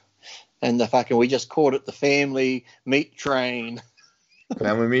and the fucking. We just called it the family meat train.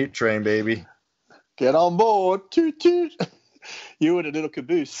 Family meat train, baby. Get on board, toot toot. You and a little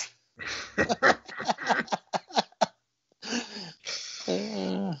caboose.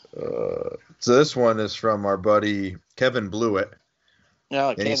 So this one is from our buddy Kevin Blewett. No,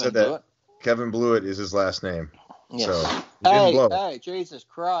 and he said that Kevin Blewett is his last name. Yes. So hey, Jesus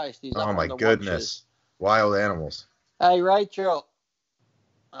Christ! He's oh my goodness, wild animals. Hey, Rachel,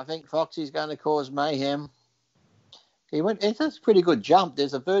 I think Foxy's going to cause mayhem. It's a pretty good jump.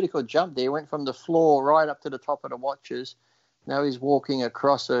 There's a vertical jump there. He went from the floor right up to the top of the watches. Now he's walking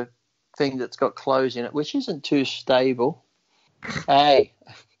across a thing that's got clothes in it, which isn't too stable. Hey,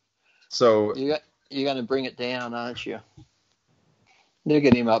 so you're going to bring it down, aren't you? Look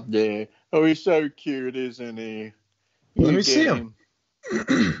at him up there. Oh, he's so cute, isn't he? Let me see him.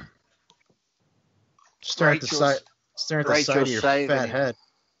 Stare at the side of your fat head.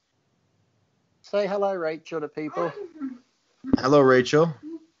 Say hello, Rachel, to people. Hello, Rachel.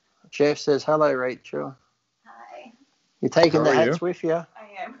 Geoff says hello, Rachel. Hi. You taking the hats with you? I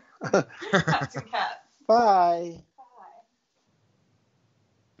am. Cats and cats. Bye.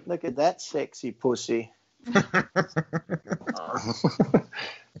 Look at that sexy pussy.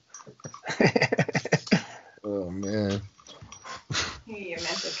 Oh, man. Here you go,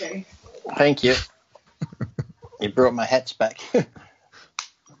 okay. Thank you. You brought my hats back.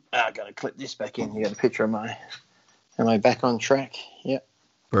 I got to clip this back in. You got a picture of am I back on track? Yep.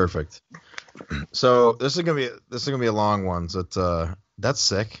 Perfect. So this is gonna be a long one. So that's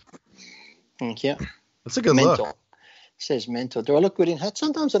sick. Thank you. That's a good Mental. look. It says mental. Do I look good in hats?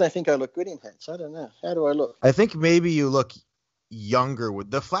 Sometimes I think I look good in hats. I don't know. How do I look? I think maybe you look younger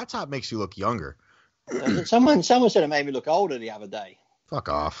with the flat top. Makes you look younger. Someone said it made me look older the other day. Fuck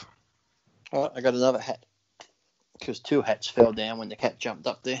off. All right, I got another hat because 2 hats fell down when the cat jumped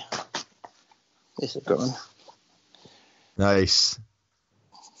up there. This is a good one. Nice.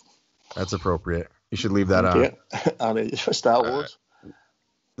 That's appropriate. You should leave that on. Yeah. For Star Wars.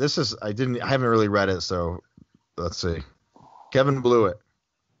 This is I haven't really read it, so let's see. Kevin blew it.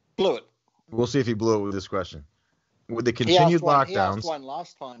 Blew it. We'll see if he blew it with this question. With the continued lockdowns. He asked one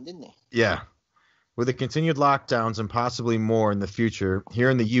last time, didn't he? Yeah. With the continued lockdowns and possibly more in the future, here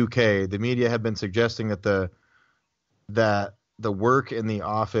in the UK, the media have been suggesting that the work in the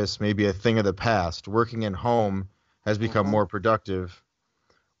office may be a thing of the past. Working at home has become more productive.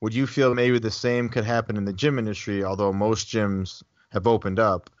 Would you feel maybe the same could happen in the gym industry, although most gyms have opened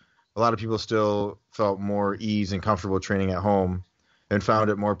up? A lot of people still felt more ease and comfortable training at home and found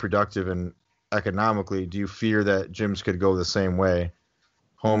it more productive and economically. Do you fear that gyms could go the same way?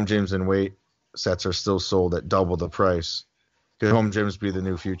 Home gyms and weight sets are still sold at double the price. Could home gyms be the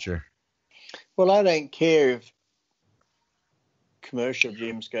new future? Well, I don't care if commercial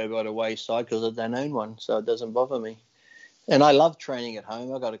gyms go by the wayside because I don't own one, so it doesn't bother me. And I love training at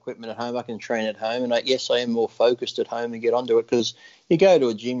home. I've got equipment at home. I can train at home. And yes, I am more focused at home and get onto it because you go to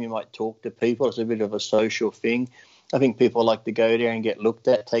a gym, you might talk to people. It's a bit of a social thing. I think people like to go there and get looked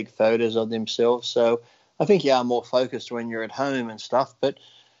at, take photos of themselves. So I think you are more focused when you're at home and stuff. But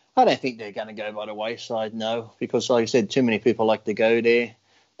I don't think they're going to go by the wayside, no, because like I said, too many people like to go there.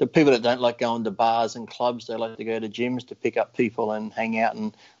 The people that don't like going to bars and clubs, they like to go to gyms to pick up people and hang out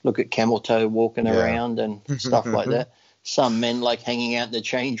and look at camel toe walking around and stuff like that. Some men like hanging out in the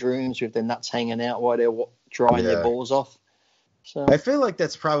change rooms with their nuts hanging out while they're drying their balls off. So I feel like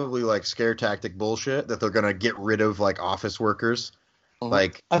that's probably like scare tactic bullshit that they're gonna get rid of like office workers.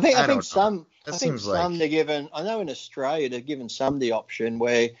 Like I think some they're given. I know in Australia they're given some the option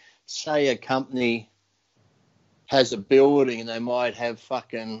where, say, a company has a building and they might have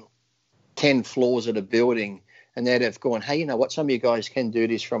fucking 10 floors of the building. And they'd have gone, hey, you know what, some of you guys can do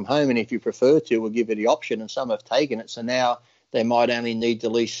this from home, and if you prefer to, we'll give you the option. And some have taken it. So now they might only need to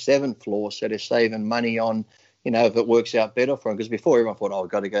lease 7 floors, so they're saving money on, if it works out better for them. Because before everyone thought, I've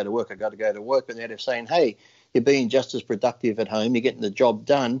got to go to work, But now they're saying, hey, you're being just as productive at home, you're getting the job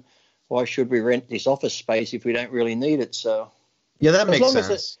done. Why should we rent this office space if we don't really need it? So yeah, that makes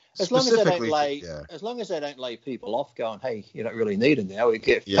sense. As long as they don't lay people off going, hey, you don't really need it now, we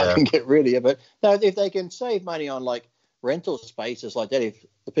fucking get rid of you. But no, if they can save money on like rental spaces like that, if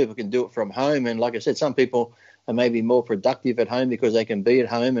the people can do it from home, and like I said, some people are maybe more productive at home because they can be at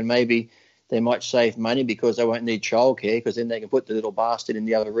home, and maybe they might save money because they won't need childcare, because then they can put the little bastard in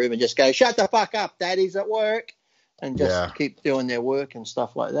the other room and just go, shut the fuck up, daddy's at work, and just keep doing their work and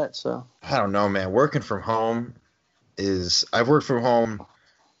stuff like that. So I don't know, man. Working from home I've worked from home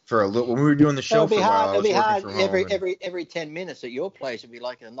for a little. When we were doing the show for a while, it'll be hard. Every 10 minutes at your place, it'd be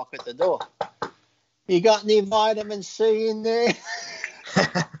like a knock at the door. You got any vitamin C in there?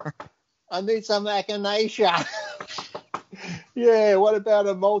 I need some echinacea. Yeah, what about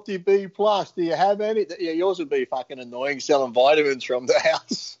a multi-B plus? Do you have any? Yeah, yours would be fucking annoying selling vitamins from the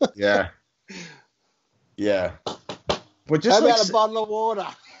house. Yeah. But just how about a bottle of water?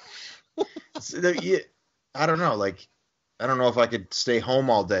 I don't know. Like, I don't know if I could stay home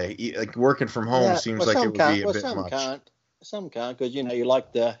all day. Like, working from home seems like it would be a bit much. Some can't, because you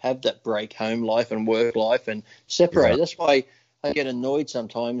like to have that break, home life and work life, and separate. That's why I get annoyed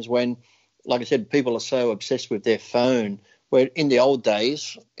sometimes when, like I said, people are so obsessed with their phone. Where in the old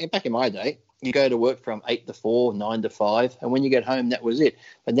days, back in my day, you go to work from 8 to 4, 9 to 5, and when you get home, that was it.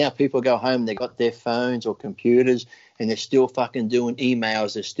 But now people go home, they got their phones or computers, and they're still fucking doing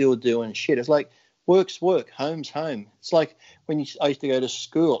emails. They're still doing shit. It's like, work's work, home's home. It's like when I used to go to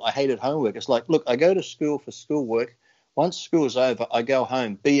school, I hated homework. It's like, look, I go to school for schoolwork. Once school's over, I go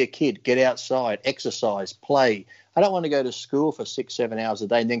home, be a kid, get outside, exercise, play. I don't want to go to school for 6-7 hours a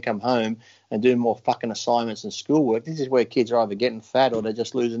day and then come home and do more fucking assignments and schoolwork. This is where kids are either getting fat or they're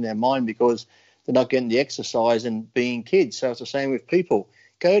just losing their mind because they're not getting the exercise and being kids. So it's the same with people.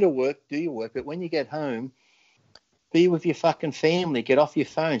 Go to work, do your work, but when you get home, be with your fucking family. Get off your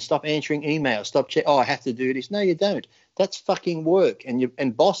phone. Stop answering emails. Stop checking. Oh, I have to do this. No, you don't. That's fucking work.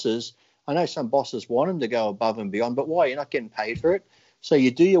 And bosses, I know some bosses want them to go above and beyond, but why? You're not getting paid for it. So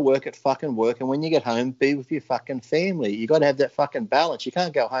you do your work at fucking work, and when you get home, be with your fucking family. You got to have that fucking balance. You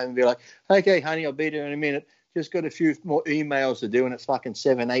can't go home and be like, okay, honey, I'll be there in a minute. Just got a few more emails to do, and it's fucking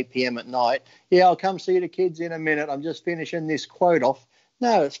 7, 8 p.m. at night. Yeah, I'll come see the kids in a minute. I'm just finishing this quote off.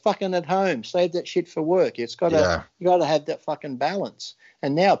 No, it's fucking at home. Save that shit for work. It's got to, you got to have that fucking balance.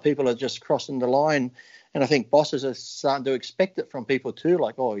 And now people are just crossing the line. And I think bosses are starting to expect it from people too.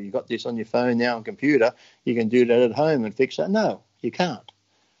 Like, oh, you got this on your phone now on computer. You can do that at home and fix it. No, you can't.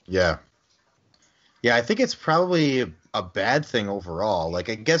 Yeah. Yeah, I think it's probably a bad thing overall. Like,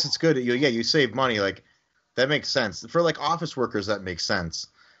 I guess it's good. You save money. Like, that makes sense. For, like, office workers, that makes sense.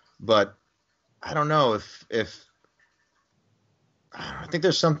 But I don't know if I think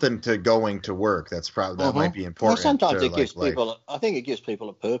there's something to going to work that might be important. Well, sometimes it gives people. I think it gives people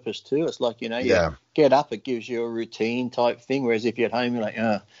a purpose too. It's like, you get up, it gives you a routine type thing. Whereas if you're at home, you're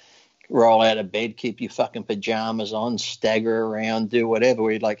like, roll out of bed, keep your fucking pajamas on, stagger around, do whatever.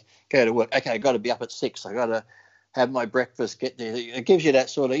 We'd like go to work. Okay, I got to be up at 6. I got to have my breakfast. Get there. It gives you that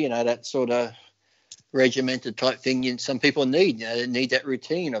sort of regimented type thing some people need. They need that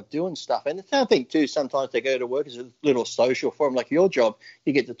routine of doing stuff. And I think too, sometimes they go to work as a little social forum, like your job.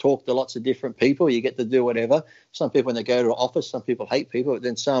 You get to talk to lots of different people. You get to do whatever. Some people, when they go to an office, some people hate people, but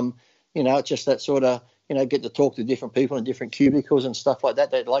then some, it's just that sort of, get to talk to different people in different cubicles and stuff like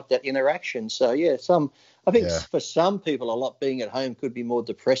that. They like that interaction. So yeah, I think for some people, a lot being at home could be more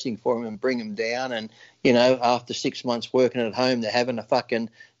depressing for them and bring them down. And, after 6 months working at home, they're having a fucking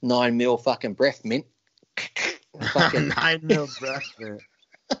 9 mil fucking breath mint. Fucking 9 mil breath mint.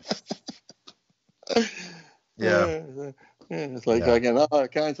 Yeah. It's like, I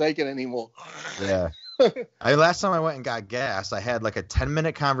can't take it anymore. Yeah. Last time I went and got gas, I had like a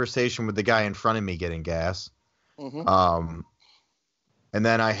 10-minute conversation with the guy in front of me getting gas. Mm-hmm. And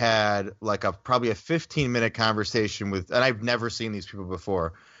then I had like probably a 15-minute conversation and I've never seen these people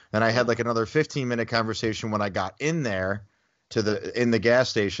before. And I had like another 15-minute conversation when I got in there in the gas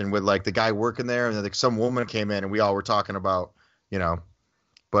station with like the guy working there, and then like some woman came in and we all were talking about, but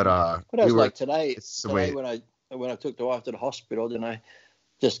what I was like today when I took the wife to the hospital, then I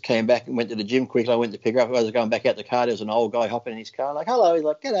just came back and went to the gym quickly. I went to pick her up. I was going back out the car. There was an old guy hopping in his car. Like, hello. He's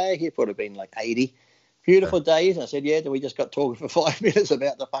like, g'day. He would have been like 80. Beautiful days. And I said, yeah. Then we just got talking for 5 minutes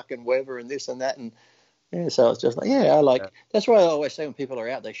about the fucking weather and this and that. And yeah, so it's just like, that's why I always say when people are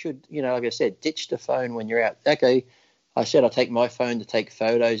out, they should, like I said, ditch the phone when you're out. Okay. I said I take my phone to take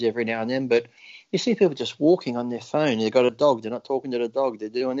photos every now and then, but you see people just walking on their phone. They've got a dog. They're not talking to the dog. They're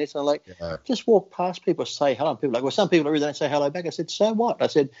doing this. And I'm like, just walk past people, say hello. And people are like, well, some people really don't say hello back. I said, so what? I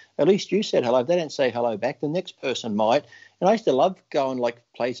said, at least you said hello. If they don't say hello back, the next person might. And I used to love going like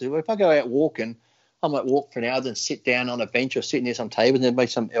places where if I go out walking, I might walk for an hour, then sit down on a bench or sit near some table, and there'd be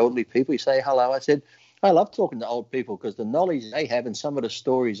some elderly people. You say hello. I said, I love talking to old people because the knowledge they have and some of the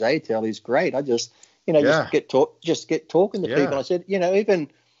stories they tell is great. I just just get talking to people. I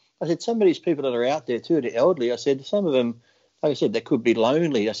said, some of these people that are out there too, the elderly, I said, some of them, like I said, they could be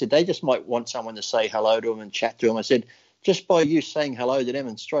lonely. I said, they just might want someone to say hello to them and chat to them. I said, just by you saying hello to them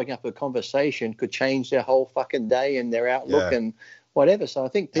and striking up a conversation could change their whole fucking day and their outlook and whatever. So I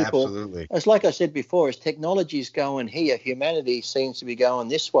think people, it's like I said before, as technology's going here, humanity seems to be going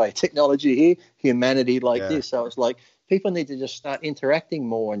this way. Technology here, humanity like this. So it's like, people need to just start interacting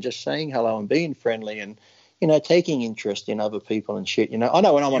more and just saying hello and being friendly and, taking interest in other people and shit. I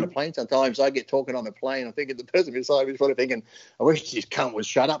know when I'm on a plane, sometimes I get talking on a plane. I'm thinking the person beside me is probably thinking, I wish this cunt would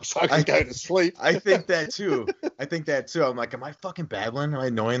shut up so I can go to sleep. I think that too. I'm like, am I fucking babbling? Am I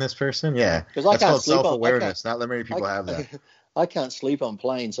annoying this person? Yeah. Because that's called self-awareness. Not that many people have that. I can't sleep on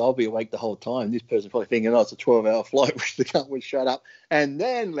planes. I'll be awake the whole time. This person's probably thinking, it's a 12-hour flight. Wish the cunt would shut up. And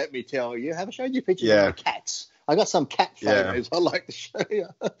then let me tell you, have I showed you pictures of my cats? I got some cat photos I'd like to show you.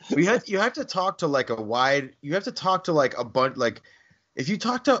 You have to talk to like a bunch, like if you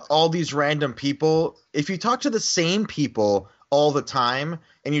talk to all these random people, if you talk to the same people all the time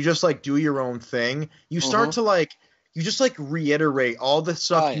and you just like do your own thing, you start to like, you just like reiterate all the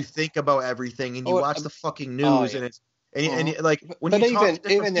stuff you think about everything, and you watch the fucking news and it's, and like when you talk to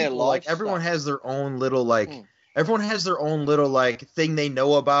different people, like everyone has their own little like, everyone has their own little like thing they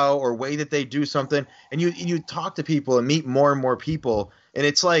know about or way that they do something, and you talk to people and meet more and more people, and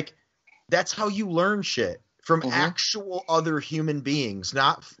it's like that's how you learn shit from actual other human beings,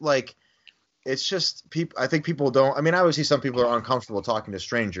 not like it's just people. I think people don't. I mean, I always see some people are uncomfortable talking to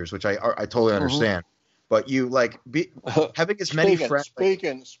strangers, which I totally understand. But you like having as many friends.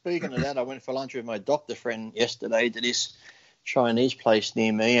 Speaking of that, I went for lunch with my doctor friend yesterday to this Chinese place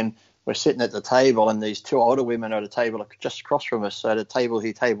near me, and we're sitting at the table, and these two older women are at a table just across from us. So the table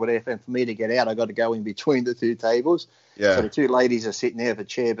here, table there, and for me to get out, I got to go in between the two tables. Yeah. So the two ladies are sitting there with a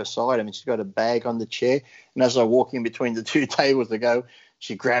chair beside him, and she's got a bag on the chair. And as I walk in between the two tables to go,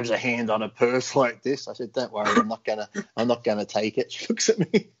 she grabs a hand on her purse like this. I said, "Don't worry, I'm not gonna take it." She looks at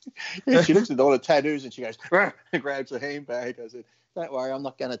me. She looks at all the tattoos and she goes, "Rah," and grabs a handbag. I said, "Don't worry, I'm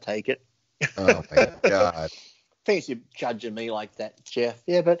not gonna take it." Oh my God. Thanks you judging me like that, Geoff.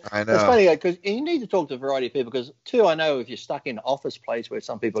 Yeah, but I know. it's funny because you need to talk to a variety of people because, too, I know if you're stuck in an office place where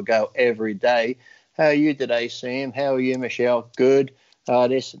some people go every day, how are you today, Sam? How are you, Michelle? Good.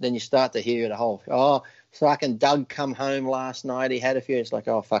 Then you start to hear the whole, oh, fucking Doug come home last night. He had a few. It's like,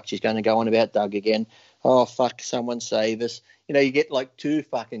 oh, fuck, she's going to go on about Doug again. Oh, fuck, someone save us. You know, you get like too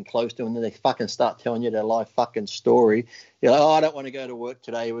fucking close to them and then they fucking start telling you their life fucking story. You're like, oh, I don't want to go to work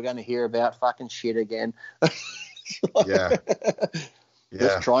today. We're going to hear about fucking shit again. Yeah.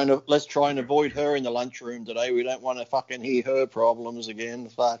 Let's try and avoid her in the lunchroom today. We don't want to fucking hear her problems again.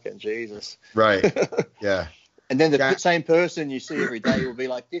 Fucking Jesus. Right. Yeah. And then the same person you see every day will be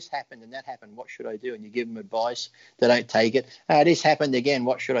like, this happened and that happened. What should I do? And you give them advice. They don't take it. This happened again.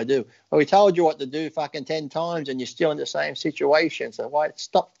 What should I do? Well, we told you what to do fucking 10 times and you're still in the same situation. So why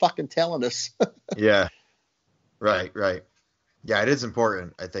stop fucking telling us? Yeah. Right. Yeah, it is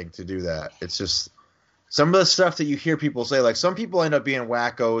important, I think, to do that. It's just some of the stuff that you hear people say, like some people end up being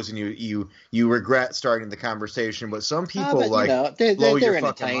wackos and you regret starting the conversation, but some people blow your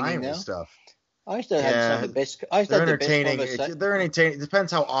fucking mind with stuff. I used to have some of the best. They're entertaining. They're entertaining. It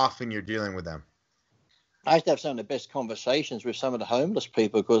depends how often you're dealing with them. I used to have some of the best conversations with some of the homeless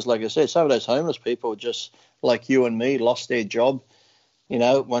people because, like I said, some of those homeless people just like you and me lost their job. You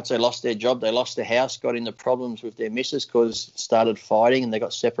know, once they lost their job, they lost their house, got into problems with their missus because started fighting and they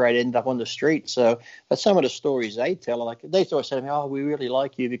got separated, ended up on the street. So, but some of the stories they tell, like they always say to me, "Oh, we really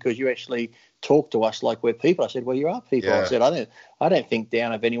like you because you actually talk to us like we're people." I said, "Well, you are people." Yeah. I said, "I don't think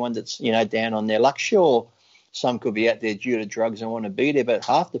down of anyone that's down on their luck. Sure, some could be out there due to drugs and want to be there, but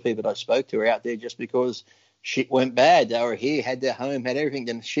half the people that I spoke to are out there just because shit went bad. They were here, had their home, had everything,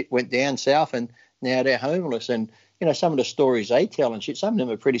 then shit went down south, and now they're homeless." And some of the stories they tell and shit, some of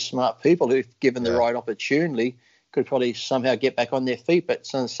them are pretty smart people who, given the right opportunity, could probably somehow get back on their feet. But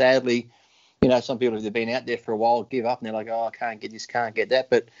sadly, some people who've been out there for a while give up and they're like, oh, I can't get this, can't get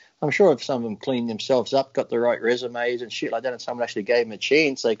that. But I'm sure if some of them cleaned themselves up, got the right resumes and shit like that, and someone actually gave them a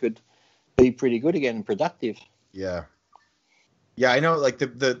chance, they could be pretty good again and productive. Yeah. Yeah, I know, like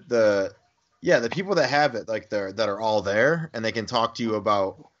the people that have it, like that are all there and they can talk to you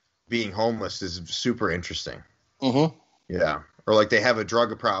about being homeless is super interesting. Mm-hmm. Yeah. Or like they have a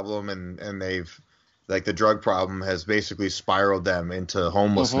drug problem and they've like the drug problem has basically spiraled them into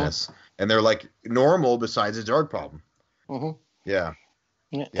homelessness and they're like normal besides a drug problem. Mm-hmm. Yeah.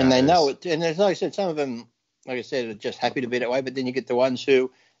 And they know it. And as I said, some of them, like I said, are just happy to be that way. But then you get the ones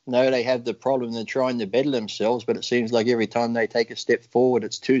who know they have the problem and they're trying to better themselves. But it seems like every time they take a step forward,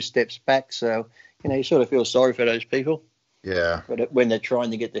 it's 2 steps back. So, you sort of feel sorry for those people. Yeah. But when they're trying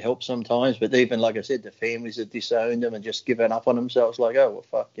to get the help sometimes, but even like I said, the families have disowned them and just given up on themselves. Like, oh well,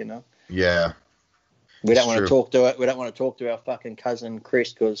 fuck, Yeah. We don't want to talk to it. We don't want to talk to our fucking cousin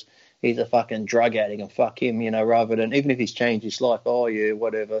Chris because he's a fucking drug addict and fuck him, rather than even if he's changed his life. Oh yeah,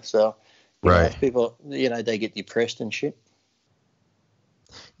 whatever. So, people, they get depressed and shit.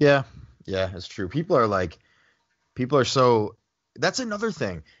 Yeah. Yeah, it's true. People are so. That's another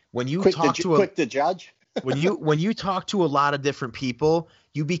thing when you quick to judge. when you talk to a lot of different people,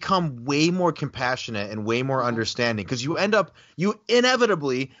 you become way more compassionate and way more understanding because you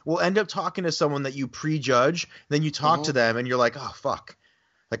inevitably will end up talking to someone that you prejudge. Then you talk to them and you're like, oh fuck,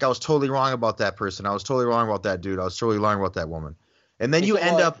 like I was totally wrong about that person. I was totally wrong about that dude. I was totally wrong about that woman. And then you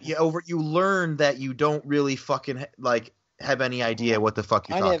learn that you don't really fucking like have any idea what the fuck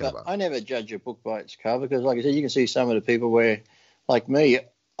you're talking about. I never judge a book by its cover because, like I said, you can see some of the people where, like me,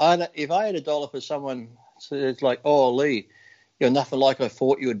 if I had $1 for someone, so it's like, oh, Lee, you're nothing like I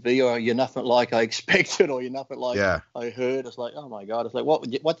thought you would be, or you're nothing like I expected, or you're nothing like I heard. It's like, oh my God. It's like,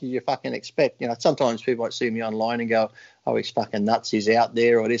 what did you fucking expect? Sometimes people might see me online and go, oh, he's fucking nuts, he's out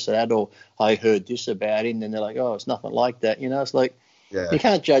there, or this or that, or I heard this about him, and they're like, oh, it's nothing like that. It's like, you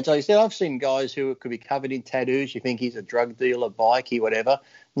can't judge. Like I said, I've seen guys who could be covered in tattoos. You think he's a drug dealer, bikie, whatever.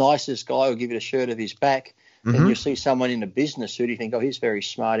 Nicest guy will give you a shirt of his back. Then you see someone in a business suit, you think, oh, he's a very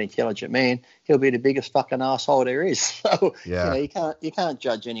smart, intelligent man. He'll be the biggest fucking asshole there is. So, you can't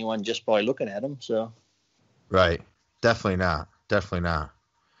judge anyone just by looking at him. So, right, definitely not.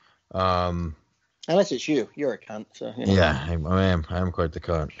 Unless it's you, you're a cunt. So, yeah, I am quite the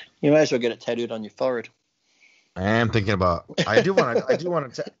cunt. You may as well get it tattooed on your forehead. I am thinking about. I do want to. I do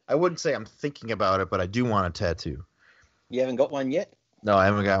want to. I wouldn't say I'm thinking about it, but I do want a tattoo. You haven't got one yet? No, I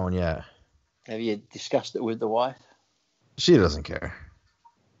haven't got one yet. Have you discussed it with the wife? She doesn't care.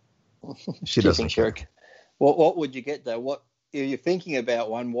 She doesn't care. What would you get though? What if you're thinking about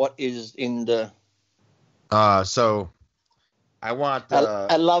one? What is in the? So I want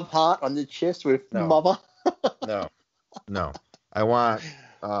a love heart on the chest with mother. No. I want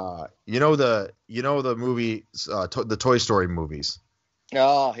you know the movie the Toy Story movies.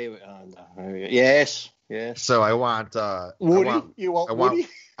 Oh, here we go. Yes. So I want Woody. You want Woody?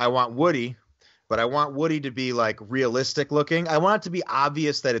 I want Woody, but I want Woody to be like realistic looking. I want it to be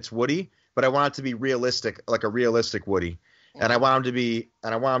obvious that it's Woody, but I want it to be realistic, like a realistic Woody. And I want him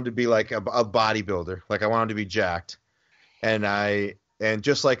to be like a bodybuilder. Like I want him to be jacked. And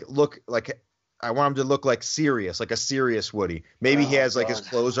just like look like I want him to look like serious, like a serious Woody. Maybe he has like his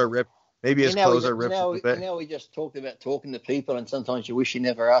clothes are ripped. Maybe his clothes are ripped a bit. We just talked about talking to people, and sometimes you wish you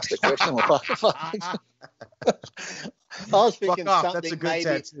never asked the question. I was thinking something. That's a good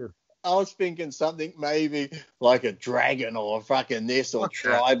tattoo. I was thinking something maybe like a dragon or fucking this or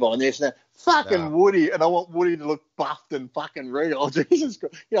tribal and this and that. Fucking Woody, and I want Woody to look buffed and fucking real. Jesus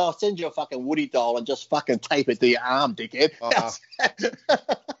Christ. You know, I'll send you a fucking Woody doll and just fucking tape it to your arm, dickhead.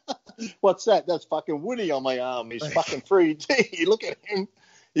 What's that? That's fucking Woody on my arm. He's fucking 3D. Look at him.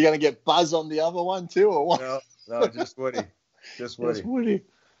 You're going to get Buzz on the other one too, or what? No, just Woody. Just Woody.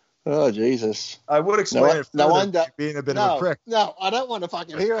 Oh, Jesus. I would explain it no wonder, being a bit of a prick. No, I don't want to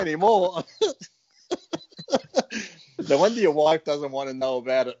fucking hear anymore. No wonder your wife doesn't want to know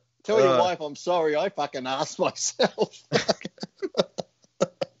about it. Tell your wife I'm sorry. I fucking asked myself.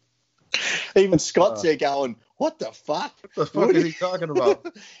 Even Scott's there going, what the fuck? What the fuck is he talking about?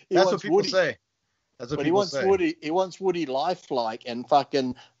 That's what people say. That's what people say. He wants Woody lifelike and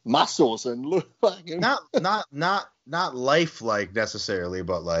fucking muscles and look fucking. Not lifelike necessarily,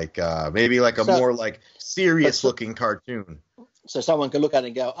 but like maybe like a more like serious looking cartoon. So someone can look at it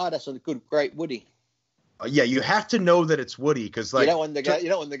and go, oh, that's a great Woody. Yeah, you have to know that it's Woody because like you don't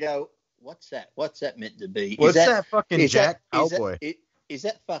want to go. What's that? What's that meant to be? What's that fucking Jack Cowboy? Is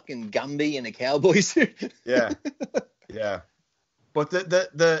that fucking Gumby in a cowboy suit? Yeah. But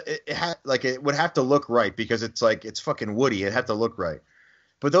it would have to look right because it's like it's fucking Woody. It had to look right.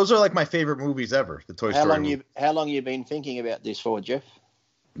 But those are like my favorite movies ever. The Toy Story. Movie. How long you been thinking about this for, Geoff?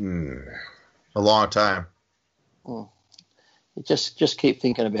 A long time. Oh. Just keep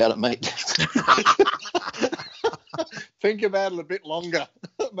thinking about it, mate. Think about it a bit longer.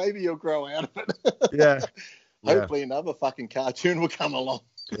 Maybe you'll grow out of it. Yeah. Hopefully another fucking cartoon will come along.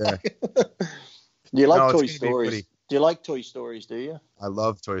 Yeah. Do you like Toy Stories? Do you like Toy Stories, do you? I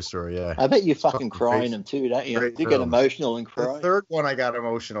love Toy Story, yeah. I bet you fucking cry in them too, don't you? You get emotional and cry. The third one I got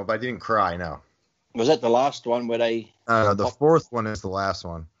emotional, but I didn't cry, no. Was that the last one where they... the fourth one is the last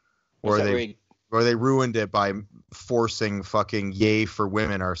one. Where they ruined it by forcing fucking yay for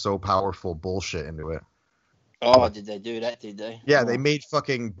women are so powerful bullshit into it. Oh, did they do that, did they? Yeah, they made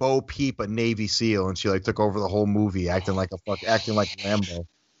fucking Bo Peep a Navy SEAL, and she like took over the whole movie, acting like Rambo.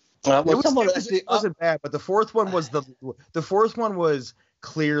 It wasn't bad, but the fourth one was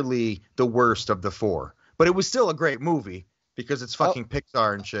clearly the worst of the four. But it was still a great movie because it's fucking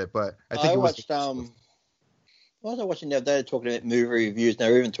Pixar and shit. But I think what was I watching the other day talking about movie reviews? And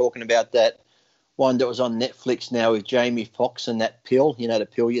they were even talking about that one that was on Netflix now with Jamie Foxx and that pill, you know, the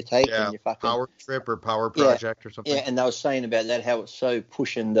pill you take and you fucking Power Trip or Power Project or something. Yeah, and they were saying about that how it's so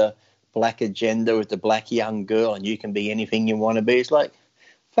pushing the black agenda with the black young girl and you can be anything you want to be. It's like,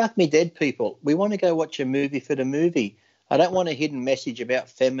 fuck me dead, people. We want to go watch a movie for the movie. I don't want a hidden message about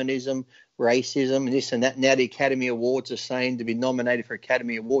feminism, racism, this and that. Now the Academy Awards are saying to be nominated for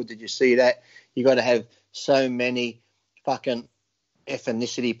Academy Award. Did you see that? You got to have so many fucking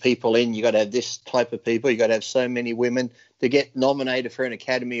ethnicity people in. You got to have this type of people. You got to have so many women to get nominated for an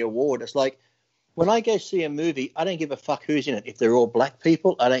Academy Award. It's like when I go see a movie, I don't give a fuck who's in it. If they're all black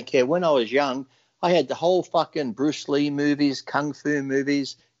people, I don't care. When I was young, I had the whole fucking Bruce Lee movies, Kung Fu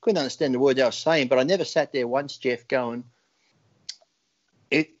movies. Couldn't understand the word they were saying, but I never sat there once, Geoff, going,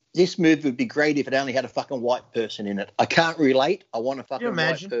 this movie would be great if it only had a fucking white person in it. I can't relate. I want a fucking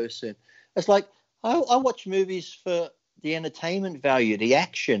white person. It's like I watch movies for the entertainment value, the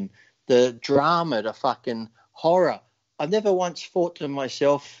action, the drama, the fucking horror. I've never once thought to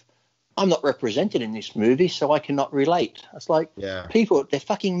myself, I'm not represented in this movie, so I cannot relate. It's like people, they're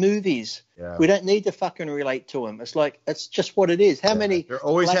fucking movies. Yeah. We don't need to fucking relate to them. It's like, it's just what it is. How many? There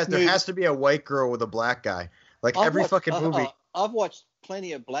has to be a white girl with a black guy. Like every fucking movie. I've watched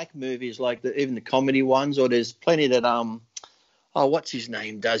plenty of black movies, like even the comedy ones, or there's plenty that what's his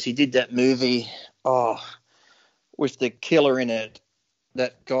name does? He did that movie. with the killer in it,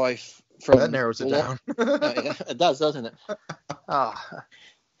 that guy from... That narrows it down. Yeah, it does, doesn't it?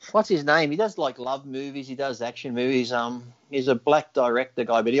 What's his name? He does like love movies. He does action movies. He's a black director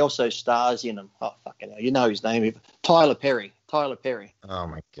guy, but he also stars in them. Oh, fucking hell. You know his name. Tyler Perry. Oh,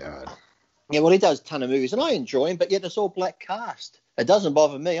 my God. Yeah, well, he does a ton of movies, and I enjoy him, but yet it's all black cast. It doesn't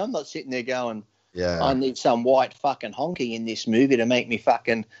bother me. I'm not sitting there going, I need some white fucking honky in this movie to make me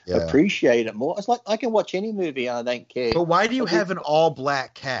fucking appreciate it more. It's like I can watch any movie and I don't care. But why do you have an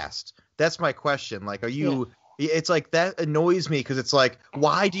all-black cast? That's my question. Like, are you... Yeah. It's like that annoys me because it's like,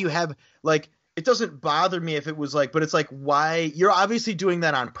 why do you have... Like, it doesn't bother me if it was like... But it's like, why... You're obviously doing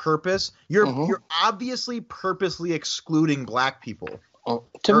that on purpose. You're obviously purposely excluding black people.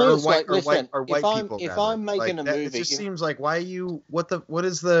 To me, it's white, like, listen, or white people. If I'm making a movie... It just seems like, why are you... What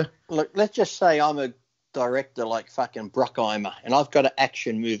is the... Look, let's just say I'm a director like fucking Bruckheimer, and I've got an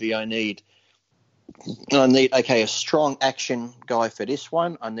action movie I need, a strong action guy for this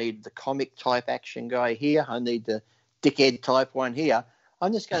one. I need the comic type action guy here. I need the dickhead type one here.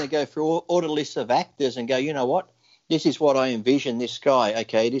 I'm just going to go through all the lists of actors and go, you know what? This is what I envision this guy.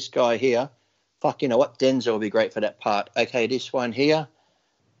 Okay, this guy here. Fuck, you know what? Denzel will be great for that part. Okay, this one here.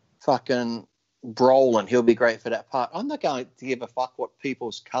 Fucking Brolin, he'll be great for that part. I'm not going to give a fuck what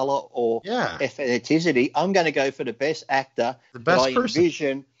people's colour or ethnicity. I'm going to go for the best actor that I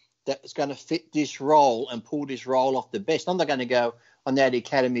envision that's going to fit this role and pull this role off the best. I'm not going to go, now the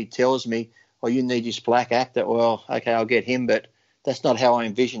Academy tells me, you need this black actor. Well, okay, I'll get him, but that's not how I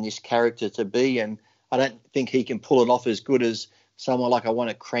envision this character to be, and I don't think he can pull it off as good as someone like I want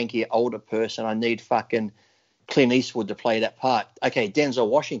a cranky older person. I need fucking Clint Eastwood to play that part. Okay, Denzel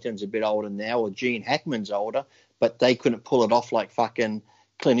Washington's a bit older now, or Gene Hackman's older, but they couldn't pull it off like fucking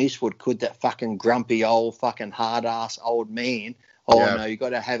Clint Eastwood could, that fucking grumpy old fucking hard-ass old man. No, you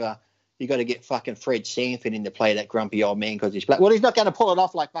got to get fucking Fred Sanford in to play that grumpy old man because he's black. Well, he's not going to pull it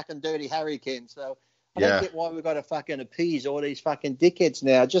off like fucking Dirty Harry can. So I don't get why we've got to fucking appease all these fucking dickheads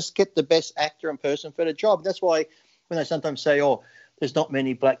now. Just get the best actor and person for the job. That's why when they sometimes say, there's not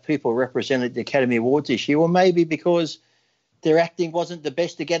many black people represented at the Academy Awards this year. Well, maybe because their acting wasn't the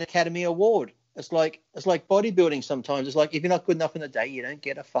best to get Academy Award. It's like bodybuilding sometimes. It's like if you're not good enough in the day, you don't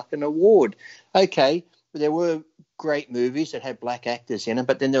get a fucking award. Okay, but there were great movies that had black actors in them,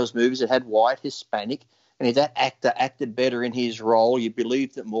 but then there was movies that had white, Hispanic, and if that actor acted better in his role, you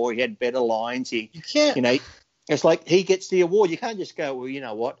believed it more. He had better lines. It's like he gets the award. You can't just go, well, you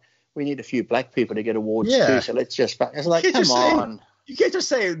know what? We need a few black people to get awards too, so let's just... It's like, come on. You can't just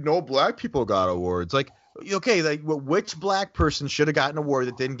say no black people got awards. Like, okay, like which black person should have gotten an award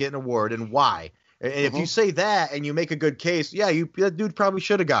that didn't get an award and why? And if you say that and you make a good case, that dude probably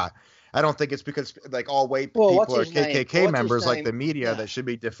should have got. I don't think it's because like all white people are KKK members like the media that should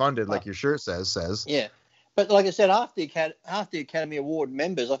be defunded, like your shirt says. Yeah. But like I said, half the Academy Award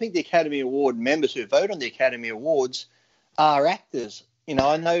members, I think the Academy Award members who vote on the Academy Awards are actors.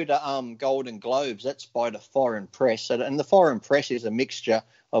 I know the Golden Globes, that's by the foreign press. And the foreign press is a mixture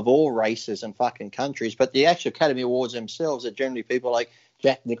of all races and fucking countries. But the actual Academy Awards themselves are generally people like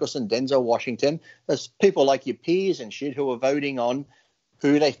Jack Nicholson, Denzel Washington. There's people like your peers and shit who are voting on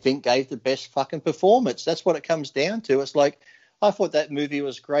who they think gave the best fucking performance. That's what it comes down to. It's like, I thought that movie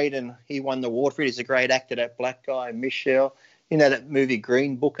was great and he won the award for it. He's a great actor, that black guy, Michelle. That movie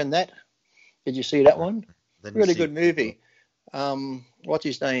Green Book and that? Did you see that one? Really good movie. What's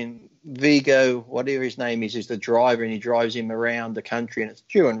his name? Vigo, whatever his name is the driver, and he drives him around the country, and it's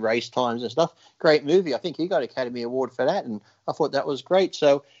during race times and stuff. Great movie. I think he got Academy Award for that, and I thought that was great.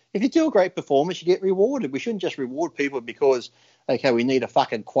 So if you do a great performance, you get rewarded. We shouldn't just reward people because, okay, we need a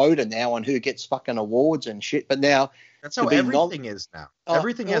fucking quota now on who gets fucking awards and shit. But now that's how everything is now.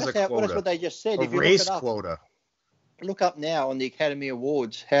 Everything has a quota. That's what they just said. If you race quota. Look up now on the Academy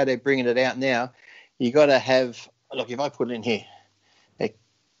Awards how they're bringing it out now. You got to have. Look, if I put it in here,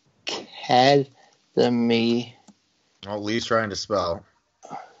 Academy. Oh, Lee's trying to spell.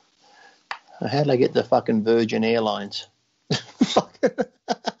 How did I get the fucking Virgin Airlines?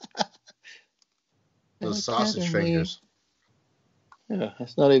 Those sausage fingers. Yeah,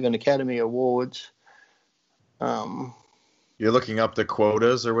 it's not even Academy Awards. You're looking up the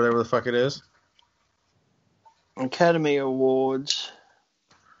quotas or whatever the fuck it is? Academy Awards.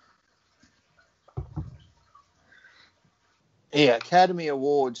 Yeah, Academy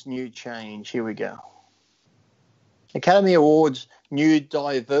Awards new change. Here we go. Academy Awards new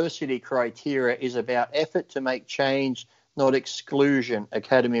diversity criteria is about effort to make change, not exclusion,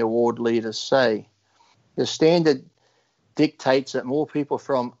 Academy Award leaders say. The standard dictates that more people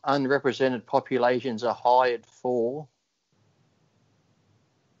from unrepresented populations are hired for.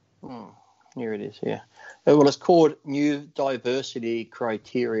 Here it is, yeah. Well, it's called New Diversity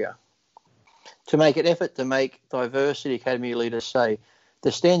Criteria. To make an effort to make diversity, Academy leaders say,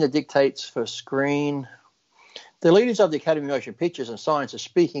 the standard dictates for screen. The leaders of the Academy of Motion Pictures and Science are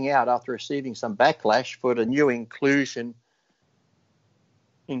speaking out after receiving some backlash for the new inclusion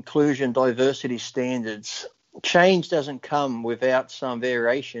diversity standards. Change doesn't come without some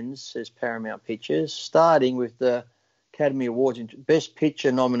variations, says Paramount Pictures. Starting with the Academy Awards, Best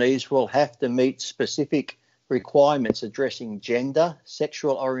Picture nominees will have to meet specific requirements addressing gender,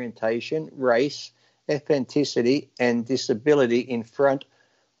 sexual orientation, race, ethnicity, and disability in front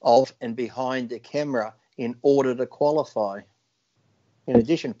of and behind the camera in order to qualify. In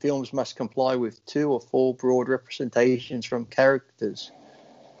addition, films must comply with 2 or 4 broad representations from characters.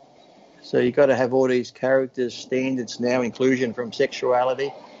 So you've got to have all these characters, standards now, inclusion from sexuality.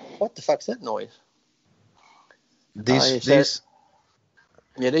 What the fuck's that noise? These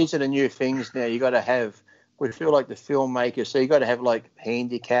are the new things now. You got to have. We feel like the filmmakers, so you got to have like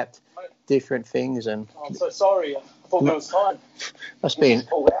handicapped, different things. And I'm so sorry. I thought it was time. Must be.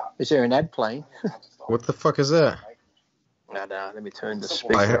 Is there an ad playing? What the fuck is that? No. Let me turn the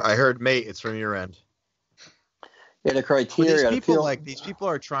speaker. I heard, mate. It's from your end. Yeah, the criteria. These people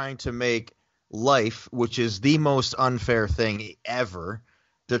are trying to make life, which is the most unfair thing ever.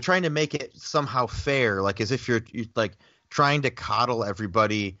 They're trying to make it somehow fair, like as if you're like trying to coddle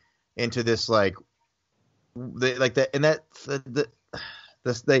everybody into this the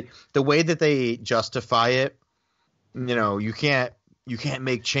way that they justify it. You know, you can't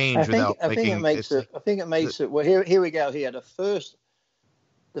make change without making. I think it makes it. Well, here we go. Here, the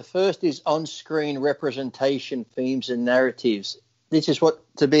first is on-screen representation, themes, and narratives. This is what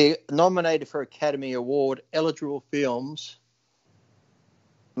to be nominated for Academy Award. Eligible films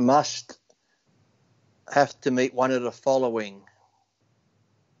must have to meet one of the following,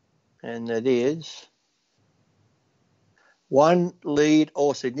 and it is 1, lead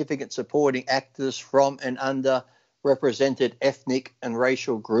or significant supporting actors from an underrepresented ethnic and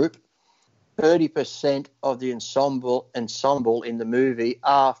racial group. 30% of the ensemble in the movie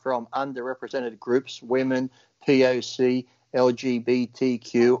are from underrepresented groups, women, POC,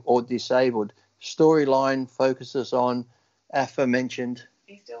 LGBTQ, or disabled. Storyline focuses on aforementioned.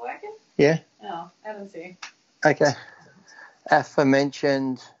 Are you still working? Yeah. Oh, I haven't seen. Okay.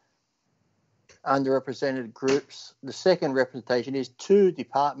 Aforementioned underrepresented groups. The second representation is 2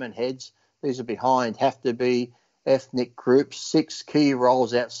 department heads. These are behind, have to be ethnic groups. 6 key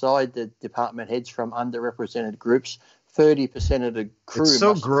roles outside the department heads from underrepresented groups. 30% of the crew.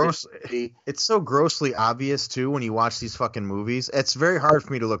 It's so grossly obvious too when you watch these fucking movies. It's very hard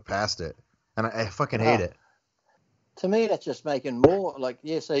for me to look past it, and I fucking hate it. To me, that's just making more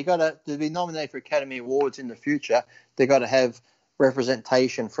so you got to be nominated for Academy Awards in the future. They got to have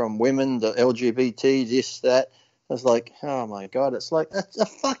representation from women, the LGBT, this, that. It's like, oh my God, it's like, that's a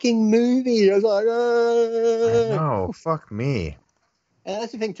fucking movie. I was like, I know, fuck me. And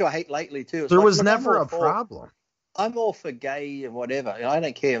that's the thing too I hate lately too. There was never a problem. I'm all for gay and whatever. I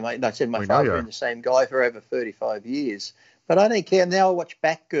don't care, mate. I said my father's been the same guy for over 35 years. But I don't care. Now I watch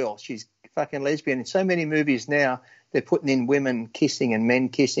Batgirl. She's fucking lesbian. In so many movies now, they're putting in women kissing and men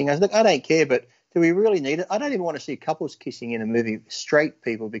kissing. I was like, I don't care, but do we really need it? I don't even want to see couples kissing in a movie, straight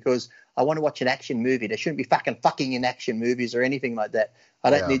people, because I want to watch an action movie. They shouldn't be fucking in action movies or anything like that. I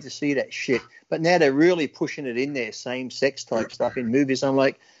don't need to see that shit. But now they're really pushing it in there, same-sex type stuff in movies. I'm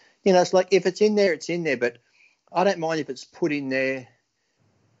like, it's like if it's in there, it's in there. But I don't mind if it's put in there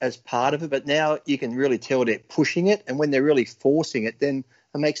as part of it. But now you can really tell they're pushing it. And when they're really forcing it, then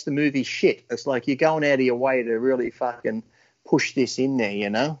it makes the movie shit. It's like you're going out of your way to really fucking push this in there, you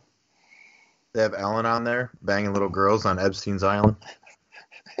know? They have Ellen on there banging little girls on Epstein's Island.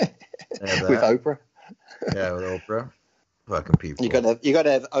 With Oprah. Yeah, with Oprah. Fucking people. You got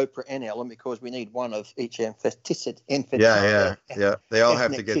to have Oprah and Ellen because we need one of each ethnicity. Yeah. They all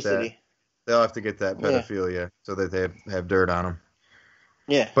have to get that. They all have to get that pedophilia so that they have dirt on them.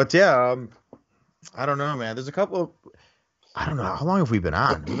 Yeah. But yeah, I don't know, man. There's a couple of. I don't know how long have we been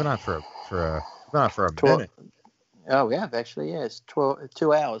on. We've been on for a minute. Oh, we have actually. Yeah, it's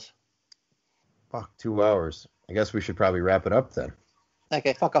 2 hours. Fuck, 2 hours. I guess we should probably wrap it up then.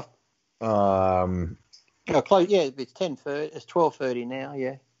 Okay, fuck off. Close. Yeah, it's 10:30. It's 12:30 now.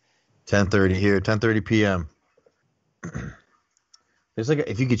 Yeah. 10:30 here. 10:30 p.m. There's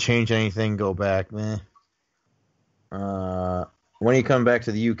if you could change anything, go back, man. When are you coming back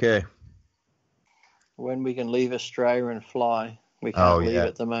to the UK? When we can leave Australia and fly. We can't leave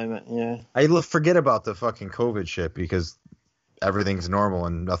at the moment. Yeah. I forget about the fucking COVID shit because everything's normal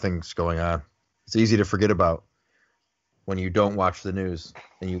and nothing's going on. It's easy to forget about when you don't watch the news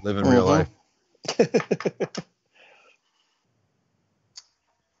and you live in real life.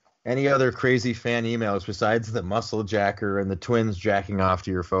 Any other crazy fan emails besides the muscle jacker and the twins jacking off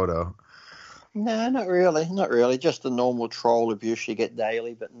to your photo? No, not really. Not really. Just the normal troll abuse you get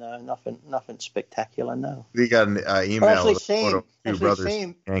daily, but no, nothing spectacular, no. We got an email actually, with a photo of two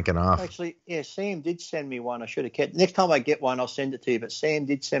brothers yanking off. Actually, yeah, Sam did send me one. I should have kept. Next time I get one, I'll send it to you. But Sam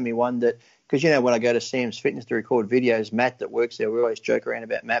did send me one that, because, when I go to Sam's Fitness to record videos, Matt that works there, we always joke around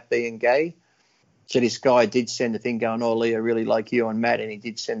about Matt being gay. So this guy did send a thing going, "Oh, Lee, I really like you and Matt," and he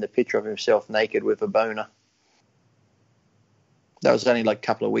did send a picture of himself naked with a boner. That was only like a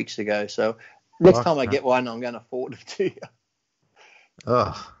couple of weeks ago. So next time I get one, I'm going to forward it to you.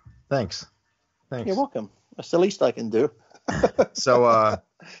 Oh, thanks. You're welcome. That's the least I can do. So,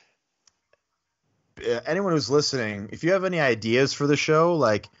 anyone who's listening, if you have any ideas for the show,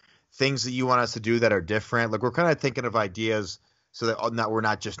 like things that you want us to do that are different, like we're kind of thinking of ideas so that we're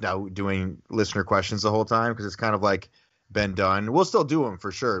not just now doing listener questions the whole time, because it's kind of like been done. We'll still do them for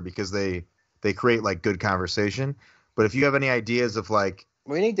sure because they create like good conversation. But if you have any ideas of like,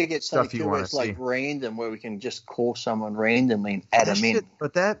 we need to get something to where it's like random, where we can just call someone randomly and add them in.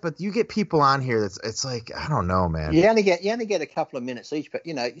 But you get people on here it's like, I don't know, man. You only get a couple of minutes each, but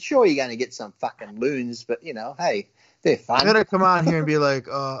sure, you're going to get some fucking loons, but hey, they're fun. I'm gonna come on here and be like,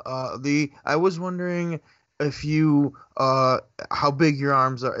 I was wondering if you how big your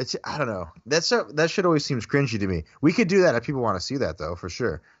arms are. I don't know. That shit always seems cringy to me. We could do that if people want to see that, though, for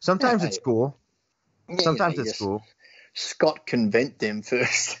sure. Sometimes it's cool. Sometimes it's cool. Scott can vent them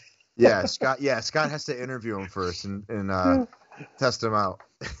first. Yeah, Scott has to interview him first and test him out.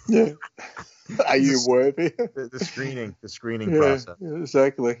 Yeah. Are you worthy? The screening process.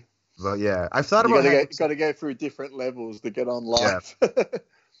 Exactly. But yeah, I've thought about got to go through different levels to get on live. Yeah.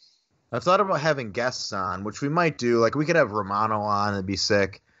 I've thought about having guests on, which we might do. Like, we could have Romano on; it'd be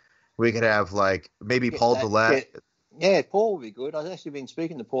sick. We could have like maybe Paul Dillette. Yeah, Paul would be good. I've actually been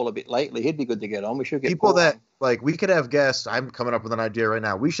speaking to Paul a bit lately. He'd be good to get on. We should get people Paul that on. Like, we could have guests. I'm coming up with an idea right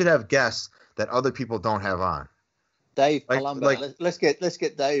now. We should have guests that other people don't have on. Dave Palumbo. Let's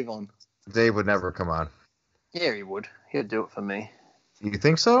get Dave on. Dave would never come on. Yeah, he would. He'd do it for me. You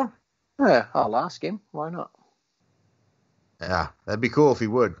think so? Yeah, I'll ask him. Why not? Yeah, that'd be cool if he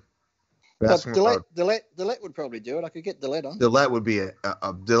would. Dillette would probably do it. I could get Dillette on. Dillette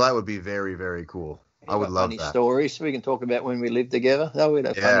would be very, very cool. I would love that. Funny stories we can talk about when we lived together. That would be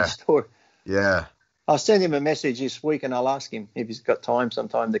a funny story. Yeah. I'll send him a message this week and I'll ask him if he's got time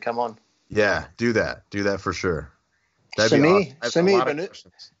sometime to come on. Yeah, do that. Do that for sure. That'd be awesome.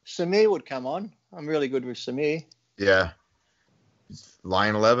 Samir would come on. I'm really good with Samir. Yeah.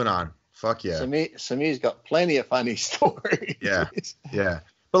 Lion 11 on. Fuck yeah. Samir's got plenty of funny stories. Yeah. Yeah.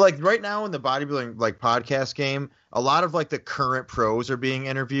 But like right now in the bodybuilding like podcast game, a lot of like the current pros are being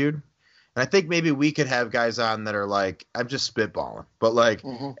interviewed. And I think maybe we could have guys on that are like, I'm just spitballing, but like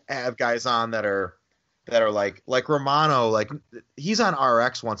have guys on that are like Romano, like he's on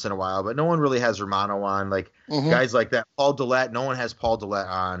RX once in a while, but no one really has Romano on. Like guys like that. Paul Dillette, no one has Paul Dillette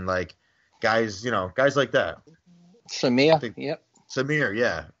on. Like guys like that. Samir, yep. Samir,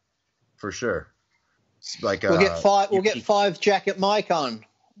 yeah, for sure. Like we'll get five Jacket Mike on.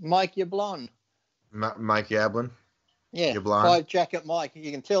 Mike Yablon. Mike Yablon. Yeah, Yablon. 5 Jacket Mike.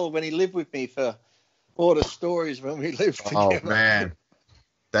 You can tell when he lived with me for all the stories when we lived together. Oh man,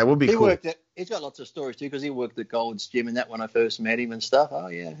 that would be cool. He's got lots of stories too because he worked at Gold's Gym and that when I first met him and stuff. Oh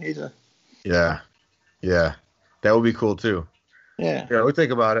yeah, yeah, that would be cool too. Yeah, we'll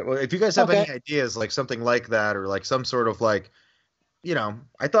think about it. Well, if you guys have any ideas, like something like that, or like some sort of like,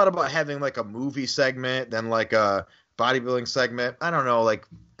 I thought about having like a movie segment, then like a bodybuilding segment. I don't know.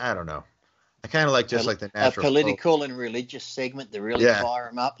 I kind of like just like the natural. A political and religious segment to really fire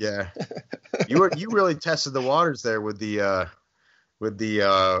them up. Yeah, you really tested the waters there with the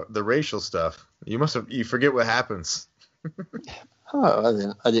racial stuff. You forget what happens.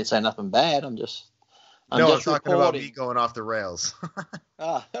 Oh, I didn't say nothing bad. I'm talking about me going off the rails.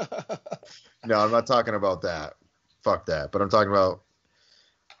 No, I'm not talking about that. Fuck that. But I'm talking about.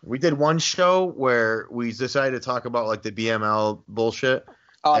 We did one show where we decided to talk about like the BML bullshit.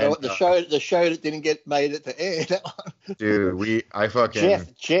 Oh, and, the show that didn't get made it to air. That one. Dude,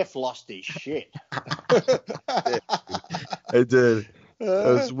 Geoff lost his shit. I did.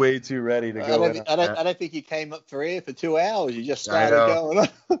 I was way too ready to go. I don't think he came up for air for 2 hours. He just started going on.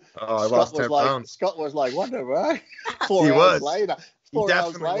 Oh, I lost 10 pounds. Scott was like, what the fuck? 4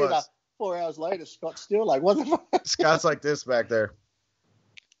 hours later, Scott's still like, what the fuck? Scott's like this back there.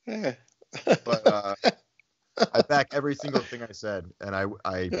 Yeah. But I back every single thing I said, and I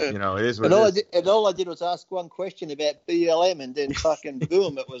it is what it is. And all I did was ask one question about BLM, and then fucking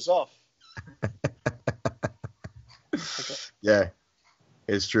boom, it was off. Yeah,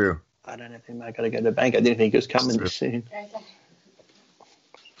 it's true. I don't have him. I got to go to the bank. I didn't think it was coming this soon.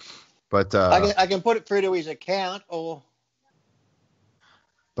 But I can put it through to his account or.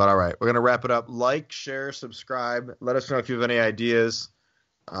 But all right, we're gonna wrap it up. Like, share, subscribe. Let us know if you have any ideas.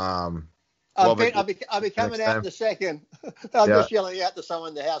 I'll be coming out in a second. I'm just yelling out to someone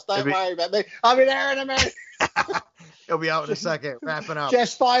in the house. Don't worry about me. I'll be there in a minute. He'll be out in a second, wrapping up.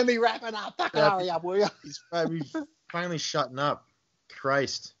 Just finally wrapping up. Hurry up, will you? He's finally shutting up.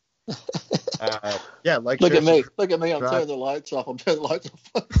 Christ. Like. Look at me. Look at me. I'm turning the lights off.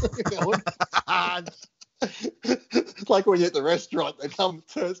 It's like when you're at the restaurant, they come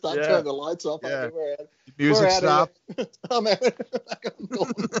start turning the lights off. Yeah. We're out stop. I'm out.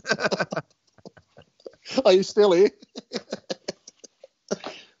 Are you still here?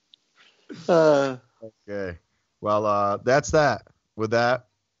 Okay. Well, that's that. With that,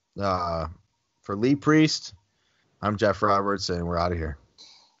 for Lee Priest, I'm Geoff Roberts, and we're out of here.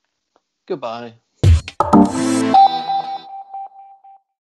 Goodbye.